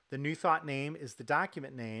 The new thought name is the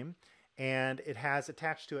document name, and it has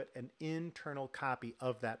attached to it an internal copy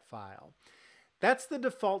of that file. That's the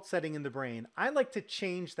default setting in the brain. I like to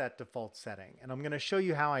change that default setting, and I'm going to show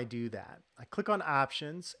you how I do that. I click on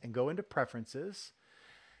Options and go into Preferences.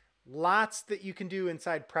 Lots that you can do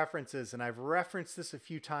inside Preferences, and I've referenced this a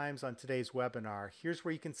few times on today's webinar. Here's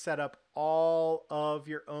where you can set up all of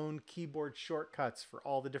your own keyboard shortcuts for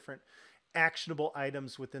all the different actionable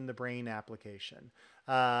items within the Brain application.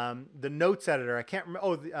 The notes editor, I can't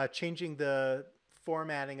remember, changing the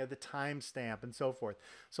formatting of the timestamp and so forth.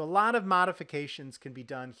 So a lot of modifications can be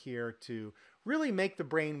done here to really make the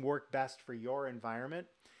Brain work best for your environment.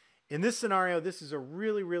 In this scenario, this is a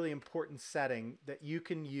really, really important setting that you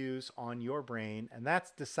can use on your brain, and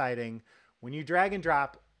that's deciding when you drag and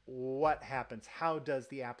drop, what happens? How does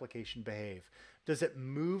the application behave? Does it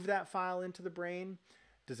move that file into the brain?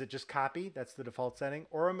 Does it just copy? That's the default setting.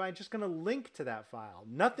 Or am I just going to link to that file?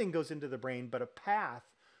 Nothing goes into the brain but a path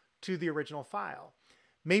to the original file.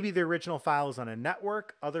 Maybe the original file is on a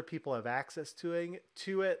network. Other people have access to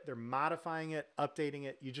it. They're modifying it, updating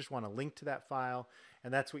it. You just want to link to that file,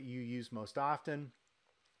 and that's what you use most often.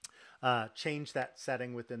 Change that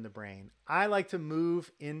setting within the brain. I like to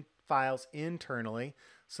move in files internally.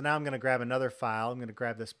 So now I'm going to grab another file. I'm going to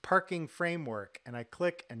grab this parking framework, and I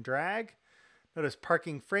click and drag. Notice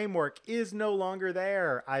parking framework is no longer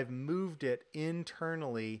there. I've moved it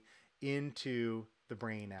internally into the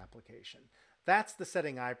Brain application. That's the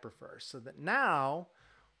setting I prefer, so that now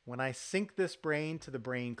when I sync this Brain to the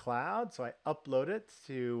Brain cloud, so I upload it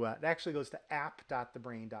to, it actually goes to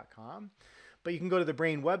app.thebrain.com, but you can go to the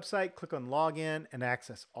Brain website, click on login, and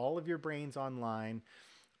access all of your Brains online.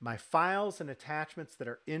 My files and attachments that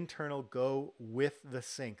are internal go with the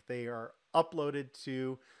sync. They are uploaded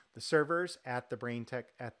to the servers at the Brain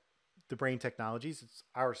Technologies. It's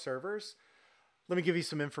our servers. Let me give you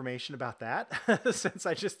some information about that since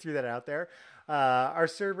I just threw that out there. Our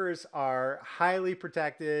servers are highly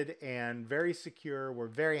protected and very secure. We're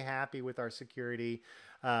very happy with our security.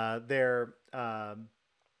 They're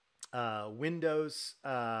Windows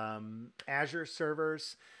Azure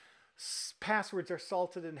servers. Passwords are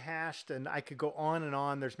salted and hashed, and I could go on and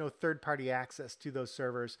on. There's no third-party access to those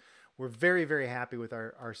servers. We're very, very happy with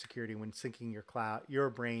our security when syncing your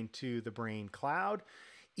Brain to the Brain cloud.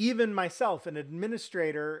 Even myself, an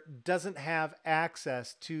administrator, doesn't have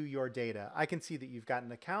access to your data. I can see that you've got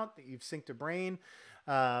an account, that you've synced to Brain,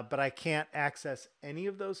 but I can't access any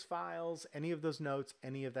of those files, any of those notes,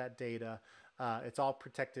 any of that data. It's all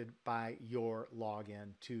protected by your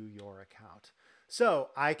login to your account. So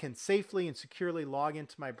I can safely and securely log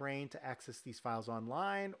into my Brain to access these files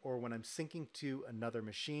online, or when I'm syncing to another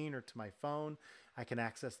machine or to my phone, I can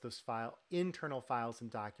access those internal files and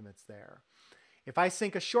documents there. If I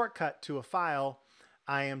sync a shortcut to a file,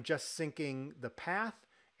 I am just syncing the path.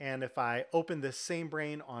 And if I open this same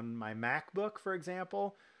Brain on my MacBook, for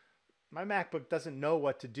example, my MacBook doesn't know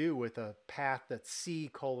what to do with a path that's C://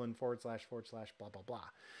 blah, blah, blah.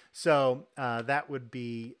 So that would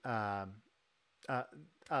be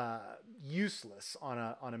useless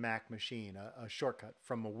on a Mac machine, a shortcut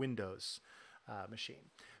from a Windows machine.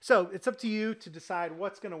 So it's up to you to decide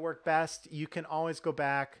what's going to work best. You can always go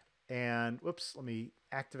back and, whoops, let me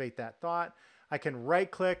activate that thought. I can right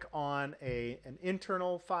click on an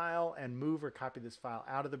internal file and move or copy this file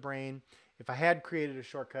out of the Brain. If I had created a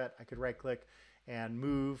shortcut, I could right click and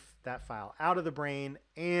move that file out of the Brain.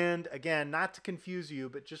 And again, not to confuse you,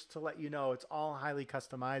 but just to let you know, it's all highly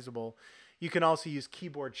customizable. You can also use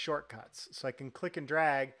keyboard shortcuts. So I can click and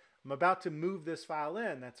drag. I'm about to move this file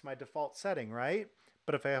in. That's my default setting, right?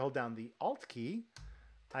 But if I hold down the Alt key,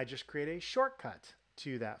 I just create a shortcut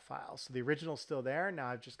to that file. So the original is still there. Now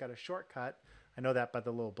I've just got a shortcut. I know that by the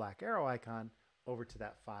little black arrow icon over to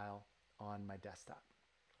that file on my desktop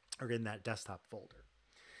or in that desktop folder.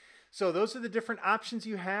 So those are the different options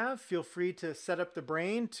you have. Feel free to set up the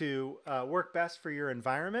brain to work best for your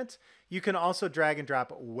environment. You can also drag and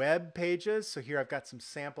drop web pages. So here I've got some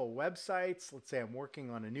sample websites. Let's say I'm working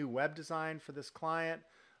on a new web design for this client.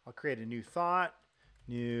 I'll create a new thought,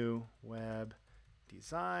 new web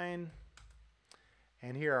design.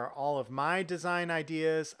 And here are all of my design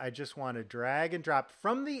ideas. I just want to drag and drop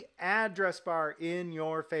from the address bar in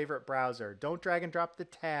your favorite browser. Don't drag and drop the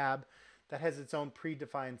tab. That has its own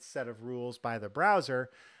predefined set of rules by the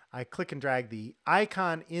browser. I click and drag the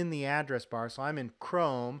icon in the address bar. So I'm in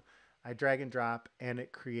Chrome. I drag and drop, and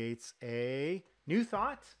it creates a new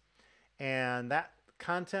thought. And that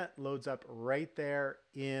content loads up right there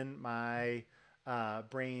in my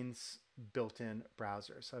Brain's built-in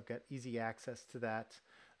browser. So I've got easy access to that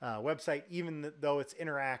website. Even though it's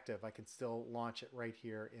interactive, I can still launch it right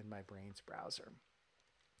here in my Brain's browser.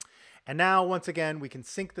 And now, once again, we can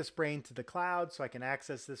sync this brain to the cloud, so I can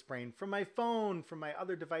access this brain from my phone, from my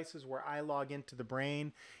other devices where I log into the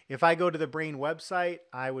brain. If I go to the brain website,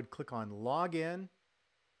 I would click on login,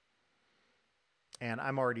 and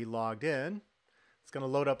I'm already logged in. It's going to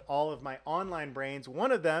load up all of my online brains.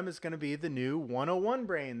 One of them is going to be the new 101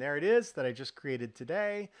 brain. There it is that I just created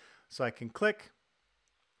today. So I can click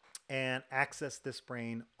and access this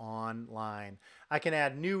brain online. I can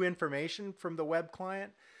add new information from the web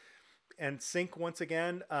client and sync once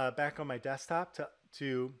again back on my desktop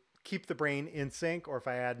to keep the brain in sync. Or if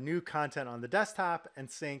I add new content on the desktop and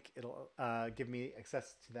sync, it'll give me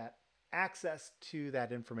access to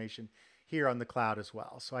that information here on the cloud as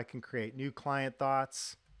well. So I can create new client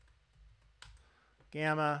thoughts,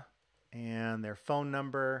 Gamma, and their phone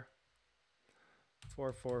number,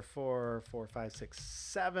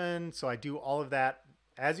 444-4567. So I do all of that,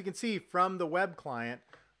 as you can see, from the web client.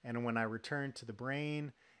 And when I return to the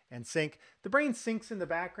brain and sync, the brain syncs in the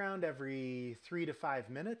background every 3 to 5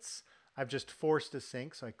 minutes. I've just forced a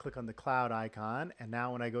sync, so I click on the cloud icon. And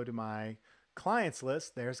now when I go to my clients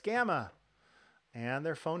list, there's Gamma and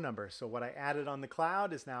their phone number. So what I added on the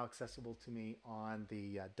cloud is now accessible to me on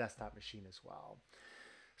the desktop machine as well.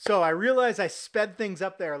 So I realize I sped things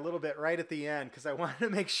up there a little bit right at the end because I wanted to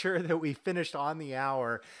make sure that we finished on the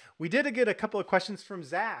hour. We did get a couple of questions from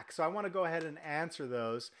Zach, so I want to go ahead and answer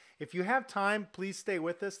those. If you have time, please stay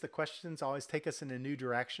with us. The questions always take us in a new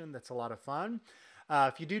direction. That's a lot of fun.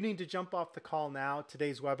 If you do need to jump off the call now,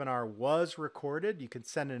 today's webinar was recorded. You can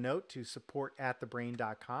send a note to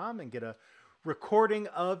support@thebrain.com and get a recording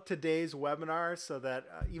of today's webinar so that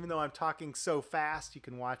even though I'm talking so fast, you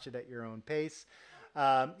can watch it at your own pace.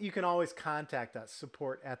 You can always contact us,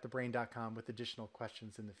 support@thebrain.com, with additional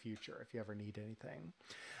questions in the future if you ever need anything.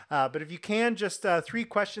 But if you can, just 3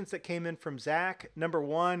 questions that came in from Zach. Number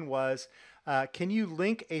 1 was, can you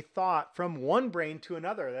link a thought from one brain to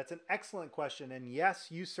another? That's an excellent question. And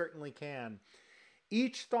yes, you certainly can.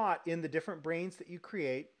 Each thought in the different brains that you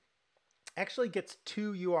create actually gets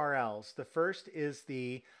 2 URLs. The first is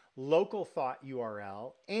the local thought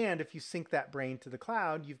URL, and if you sync that brain to the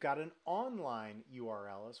cloud, you've got an online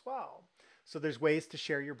URL as well. So there's ways to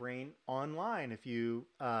share your brain online. If you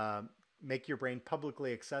make your brain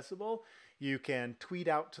publicly accessible, you can tweet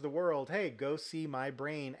out to the world, hey, go see my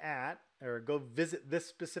brain at, or go visit this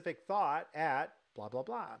specific thought at blah, blah,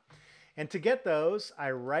 blah. And to get those,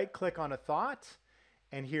 I right click on a thought,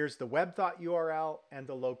 and here's the web thought URL and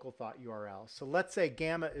the local thought URL. So let's say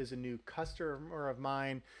Gamma is a new customer of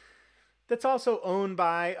mine that's also owned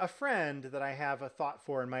by a friend that I have a thought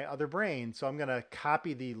for in my other brain. So I'm going to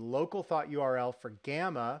copy the local thought URL for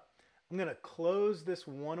Gamma. I'm going to close this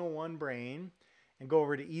 101 brain and go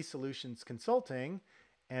over to eSolutions Consulting.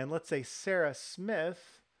 And let's say Sarah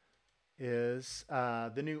Smith is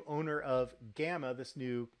the new owner of Gamma, this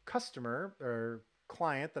new customer or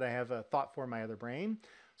client that I have a thought for in my other brain.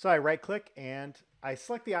 So I right click and I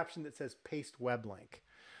select the option that says paste web link.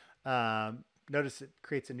 Notice it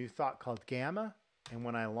creates a new thought called Gamma. And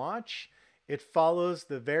when I launch, it follows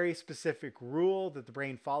the very specific rule that the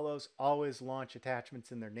brain follows: always launch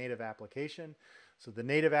attachments in their native application. So the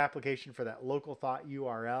native application for that local thought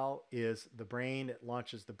URL is the brain. It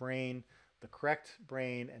launches the brain, the correct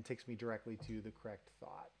brain, and takes me directly to the correct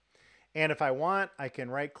thought. And if I want, I can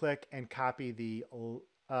right click and copy the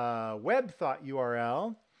web thought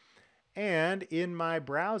URL. And in my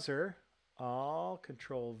browser, I'll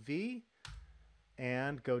Control V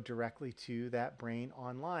and go directly to that brain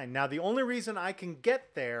online. Now, the only reason I can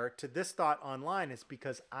get there to this thought online is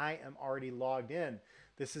because I am already logged in.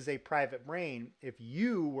 This is a private brain. If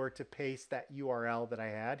you were to paste that URL that I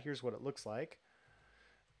had, here's what it looks like,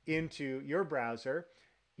 into your browser,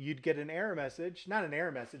 you'd get an error message, not an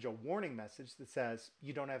error message, a warning message that says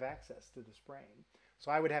you don't have access to this brain.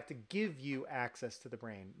 So I would have to give you access to the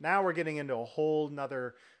brain. Now we're getting into a whole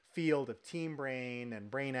nother field of team brain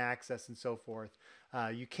and brain access and so forth.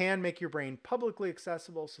 You can make your brain publicly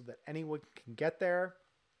accessible so that anyone can get there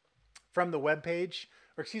from the web page,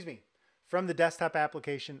 or excuse me, from the desktop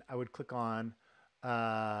application. I would click on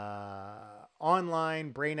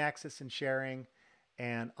online brain access and sharing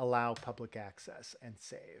and allow public access and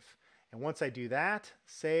save. And once I do that,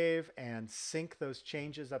 save and sync those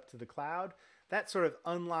changes up to the cloud, that sort of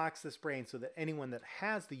unlocks this brain so that anyone that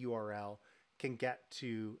has the URL can get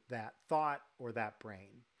to that thought or that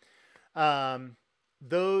brain.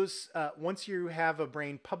 Once you have a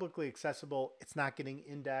brain publicly accessible, it's not getting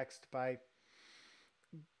indexed by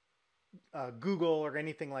Google or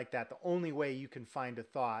anything like that. The only way you can find a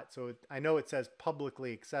thought. So I know it says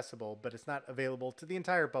publicly accessible, but it's not available to the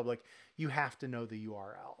entire public. You have to know the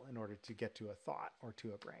URL in order to get to a thought or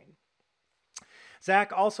to a brain.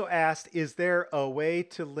 Zach also asked, is there a way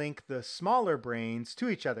to link the smaller brains to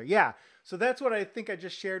each other? Yeah, so that's what I think I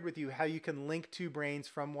just shared with you, how you can link two brains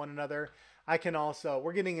from one another. I can also,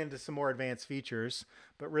 we're getting into some more advanced features,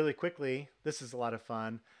 but really quickly, this is a lot of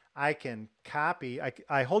fun. I can copy,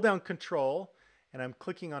 I hold down Control, and I'm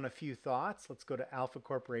clicking on a few thoughts. Let's go to Alpha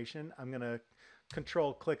Corporation. I'm going to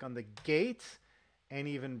Control click on the gate and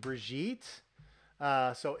even Brigitte.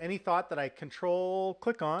 So any thought that I Control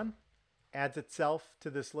click on adds itself to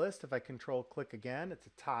this list. If I Control click again, it's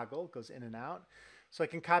a toggle, it goes in and out. So I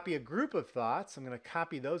can copy a group of thoughts. I'm going to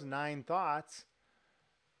copy those 9 thoughts,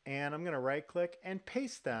 and I'm going to right click and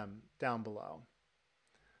paste them down below.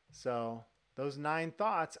 So those 9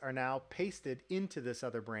 thoughts are now pasted into this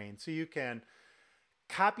other brain. So you can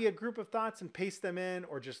copy a group of thoughts and paste them in,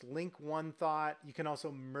 or just link one thought. You can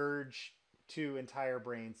also merge 2 entire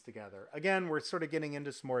brains together. Again, we're sort of getting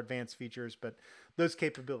into some more advanced features, but those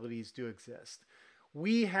capabilities do exist.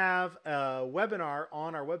 We have a webinar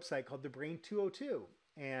on our website called TheBrain 202,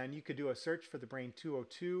 and you could do a search for the Brain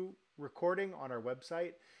 202 recording on our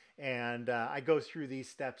website. And I go through these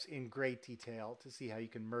steps in great detail to see how you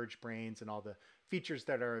can merge brains and all the features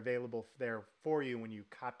that are available there for you when you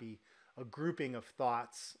copy a grouping of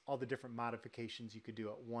thoughts, all the different modifications you could do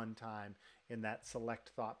at one time in that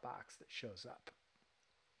select thought box that shows up.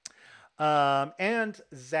 And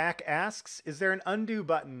Zach asks, is there an undo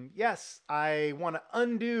button? Yes, I want to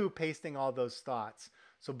undo pasting all those thoughts.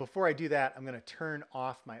 So before I do that, I'm going to turn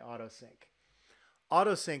off my autosync.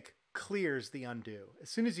 Autosync clears the undo. As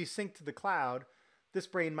soon as you sync to the cloud, this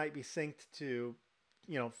brain might be synced to,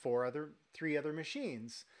 3 other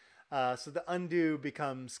machines. So the undo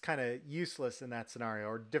becomes kind of useless in that scenario,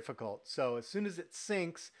 or difficult. So as soon as it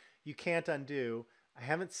syncs, you can't undo. I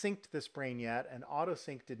haven't synced this brain yet, and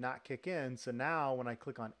autosync did not kick in. So now when I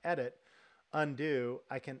click on edit, undo,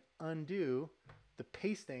 I can undo the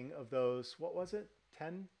pasting of those, what was it?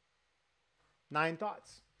 9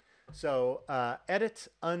 thoughts. So edit,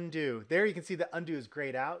 undo. There you can see the undo is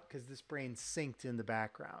grayed out because this brain synced in the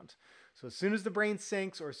background. So as soon as the brain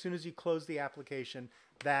syncs, or as soon as you close the application,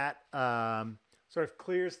 that sort of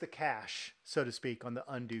clears the cache, so to speak, on the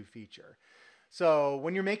undo feature. So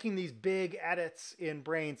when you're making these big edits in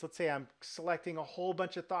brains, let's say I'm selecting a whole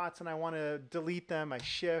bunch of thoughts and I want to delete them. I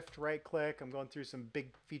shift, right click. I'm going through some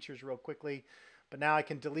big features real quickly, but now I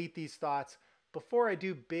can delete these thoughts. Before I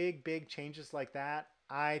do big changes like that,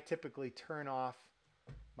 I typically turn off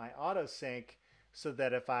my auto sync so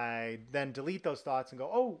that if I then delete those thoughts and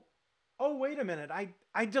go, oh, wait a minute,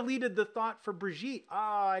 I deleted the thought for Brigitte.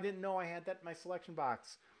 I didn't know I had that in my selection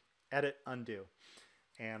box. Edit, undo.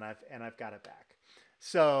 And I've got it back.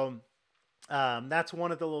 So that's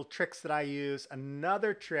one of the little tricks that I use.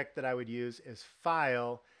 Another trick that I would use is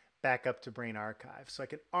file back up to Brain Archive. So I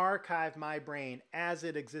can archive my brain as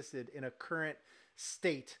it existed in a current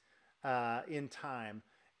state in time.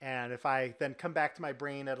 And if I then come back to my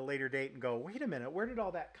brain at a later date and go, wait a minute, where did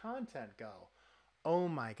all that content go? Oh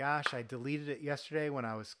my gosh, I deleted it yesterday when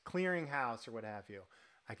I was clearing house or what have you.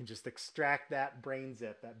 I can just extract that brain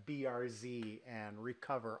zip, that BRZ, and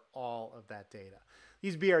recover all of that data.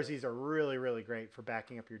 These BRZs are really great for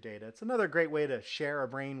backing up your data. It's another great way to share a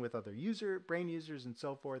brain with other brain users and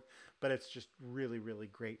so forth, but it's just really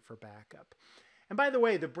great for backup. And by the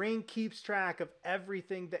way, the brain keeps track of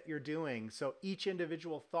everything that you're doing, so each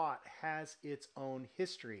individual thought has its own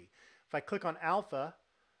history. If I click on alpha,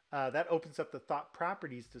 that opens up the thought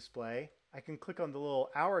properties display. I can click on the little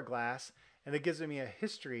hourglass, and it gives me a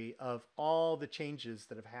history of all the changes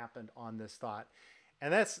that have happened on this thought.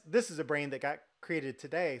 And this is a brain that got created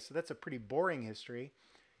today, so that's a pretty boring history.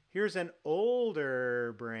 Here's an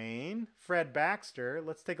older brain, Fred Baxter.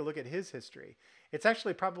 Let's take a look at his history. It's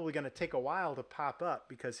actually probably going to take a while to pop up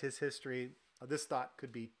because his history This thought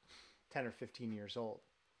could be 10 or 15 years old.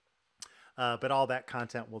 But all that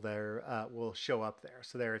content will show up there.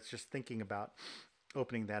 So there, it's just thinking about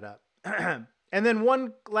opening that up. And then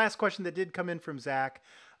one last question that did come in from Zach.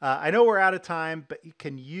 I know we're out of time, but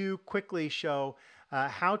can you quickly show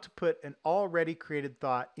how to put an already created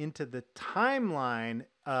thought into the timeline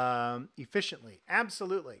efficiently?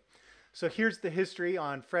 Absolutely. So here's the history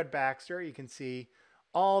on Fred Baxter. You can see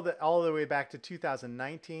all the way back to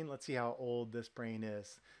 2019. Let's see how old this brain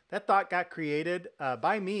is. That thought got created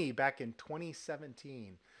by me back in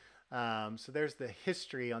 2017. So there's the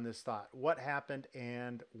history on this thought. What happened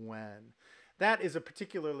and when. That is a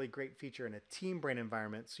particularly great feature in a team brain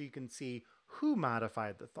environment, so you can see who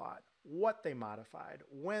modified the thought, what they modified,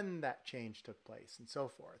 when that change took place, and so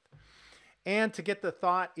forth. And to get the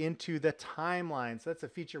thought into the timeline. So that's a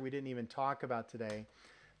feature we didn't even talk about today.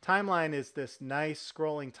 Timeline is this nice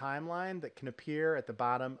scrolling timeline that can appear at the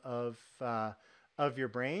bottom of your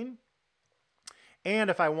brain.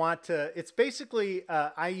 And if I want to, it's basically,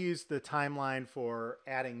 I use the timeline for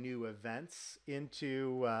adding new events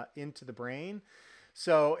into the brain.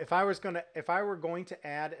 So if I were going to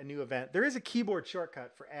add a new event, there is a keyboard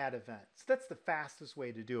shortcut for add events. That's the fastest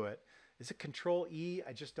way to do it. Is it Control E?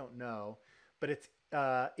 I just don't know. But it's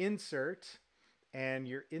insert, and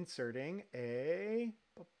you're inserting a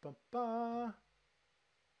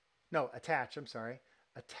attach. I'm sorry.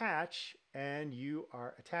 Attach, and you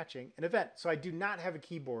are attaching an event. So I do not have a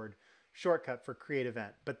keyboard shortcut for create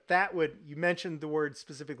event, but you mentioned the word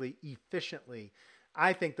specifically efficiently.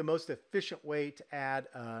 I think the most efficient way to add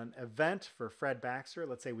an event for Fred Baxter,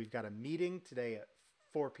 let's say we've got a meeting today at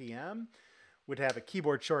 4 p.m., would have a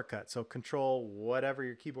keyboard shortcut. So control whatever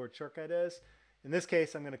your keyboard shortcut is. In this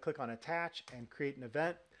case, I'm going to click on attach and create an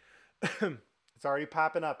event. It's already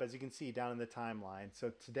popping up, as you can see, down in the timeline.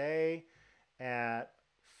 So today at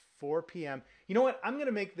 4 p.m. You know what? I'm going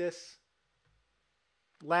to make this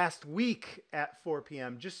last week at 4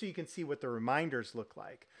 p.m. just so you can see what the reminders look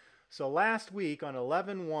like. So last week on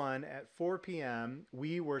 11/1 at 4 p.m.,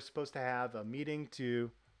 we were supposed to have a meeting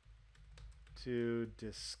to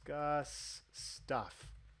discuss stuff.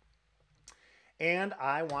 And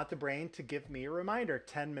I want the brain to give me a reminder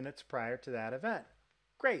 10 minutes prior to that event.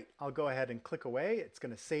 Great. I'll go ahead and click away. It's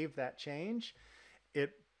going to save that change.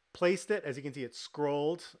 It placed it, as you can see, it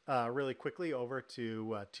scrolled really quickly over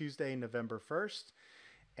to Tuesday, November 1st.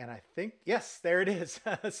 And I think, yes, there it is.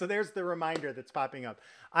 So there's the reminder that's popping up.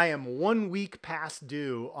 I am 1 week past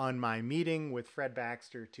due on my meeting with Fred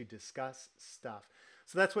Baxter to discuss stuff.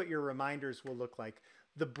 So that's what your reminders will look like.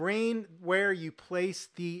 The brain, where you place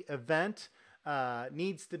the event,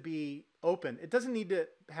 needs to be open. It doesn't need to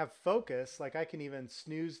have focus. Like I can even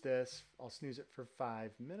snooze this. I'll snooze it for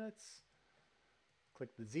 5 minutes.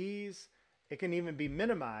 Click the Z's. It can even be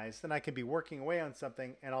minimized, and I can be working away on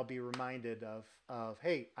something, and I'll be reminded of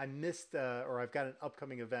hey, I missed or I've got an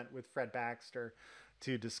upcoming event with Fred Baxter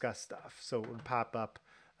to discuss stuff. So it would pop up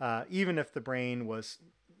even if the brain was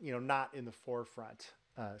not in the forefront,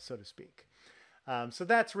 so to speak. So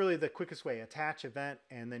that's really the quickest way. Attach event,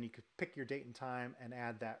 and then you could pick your date and time and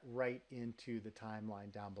add that right into the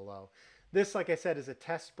timeline down below. This, like I said, is a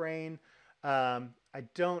test brain. I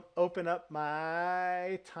don't open up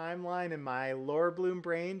my timeline in my lower bloom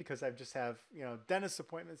brain because I just have, dentist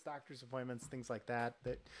appointments, doctor's appointments, things like that,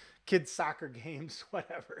 kids' soccer games,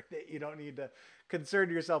 whatever, that you don't need to concern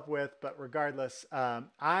yourself with. But regardless,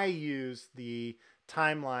 I use the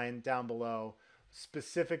timeline down below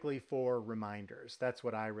specifically for reminders. That's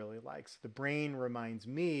what I really like. So the brain reminds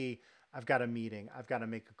me I've got a meeting, I've got to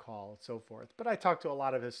make a call, and so forth. But I talk to a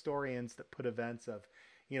lot of historians that put events of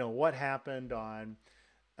what happened on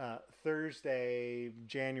Thursday,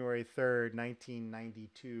 January 3rd,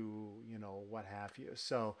 1992, what have you.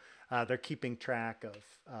 So they're keeping track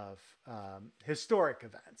of historic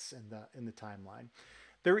events in the timeline.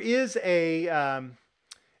 There is a,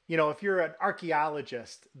 if you're an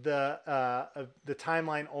archaeologist, the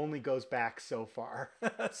timeline only goes back so far.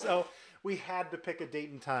 So we had to pick a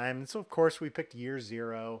date and time. And so, of course, we picked year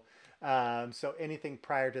 0. So anything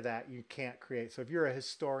prior to that, you can't create. So if you're a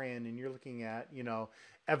historian and you're looking at,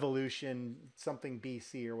 evolution, something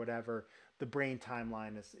BC or whatever, the brain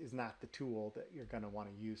timeline is not the tool that you're going to want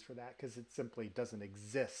to use for that because it simply doesn't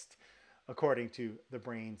exist according to the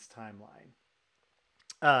brain's timeline.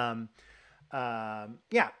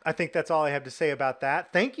 Yeah, I think that's all I have to say about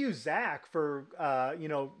that. Thank you, Zach, for,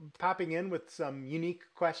 popping in with some unique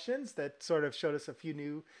questions that sort of showed us a few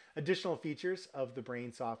new additional features of the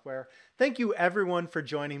brain software. Thank you, everyone, for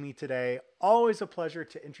joining me today. Always a pleasure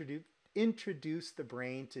to introduce the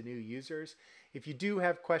brain to new users. If you do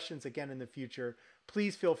have questions again in the future,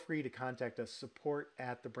 please feel free to contact us,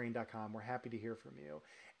 support@thebrain.com. We're happy to hear from you.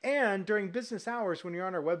 And during business hours, when you're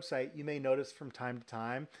on our website, you may notice from time to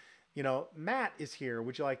time, Matt is here.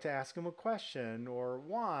 Would you like to ask him a question? Or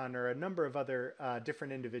Juan, or a number of other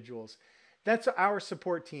different individuals. That's our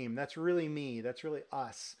support team. That's really me. That's really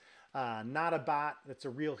us. Not a bot. That's a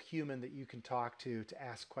real human that you can talk to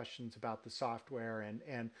ask questions about the software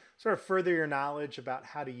and sort of further your knowledge about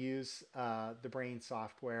how to use the Brain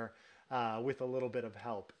software with a little bit of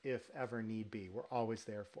help if ever need be. We're always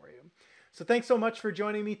there for you. So thanks so much for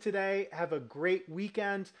joining me today. Have a great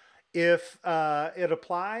weekend. If it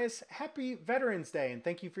applies, happy Veterans Day and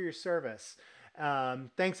thank you for your service.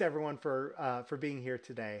 Thanks everyone for being here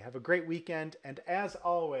today. Have a great weekend, and as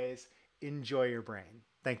always, enjoy your brain.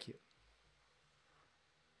 Thank you.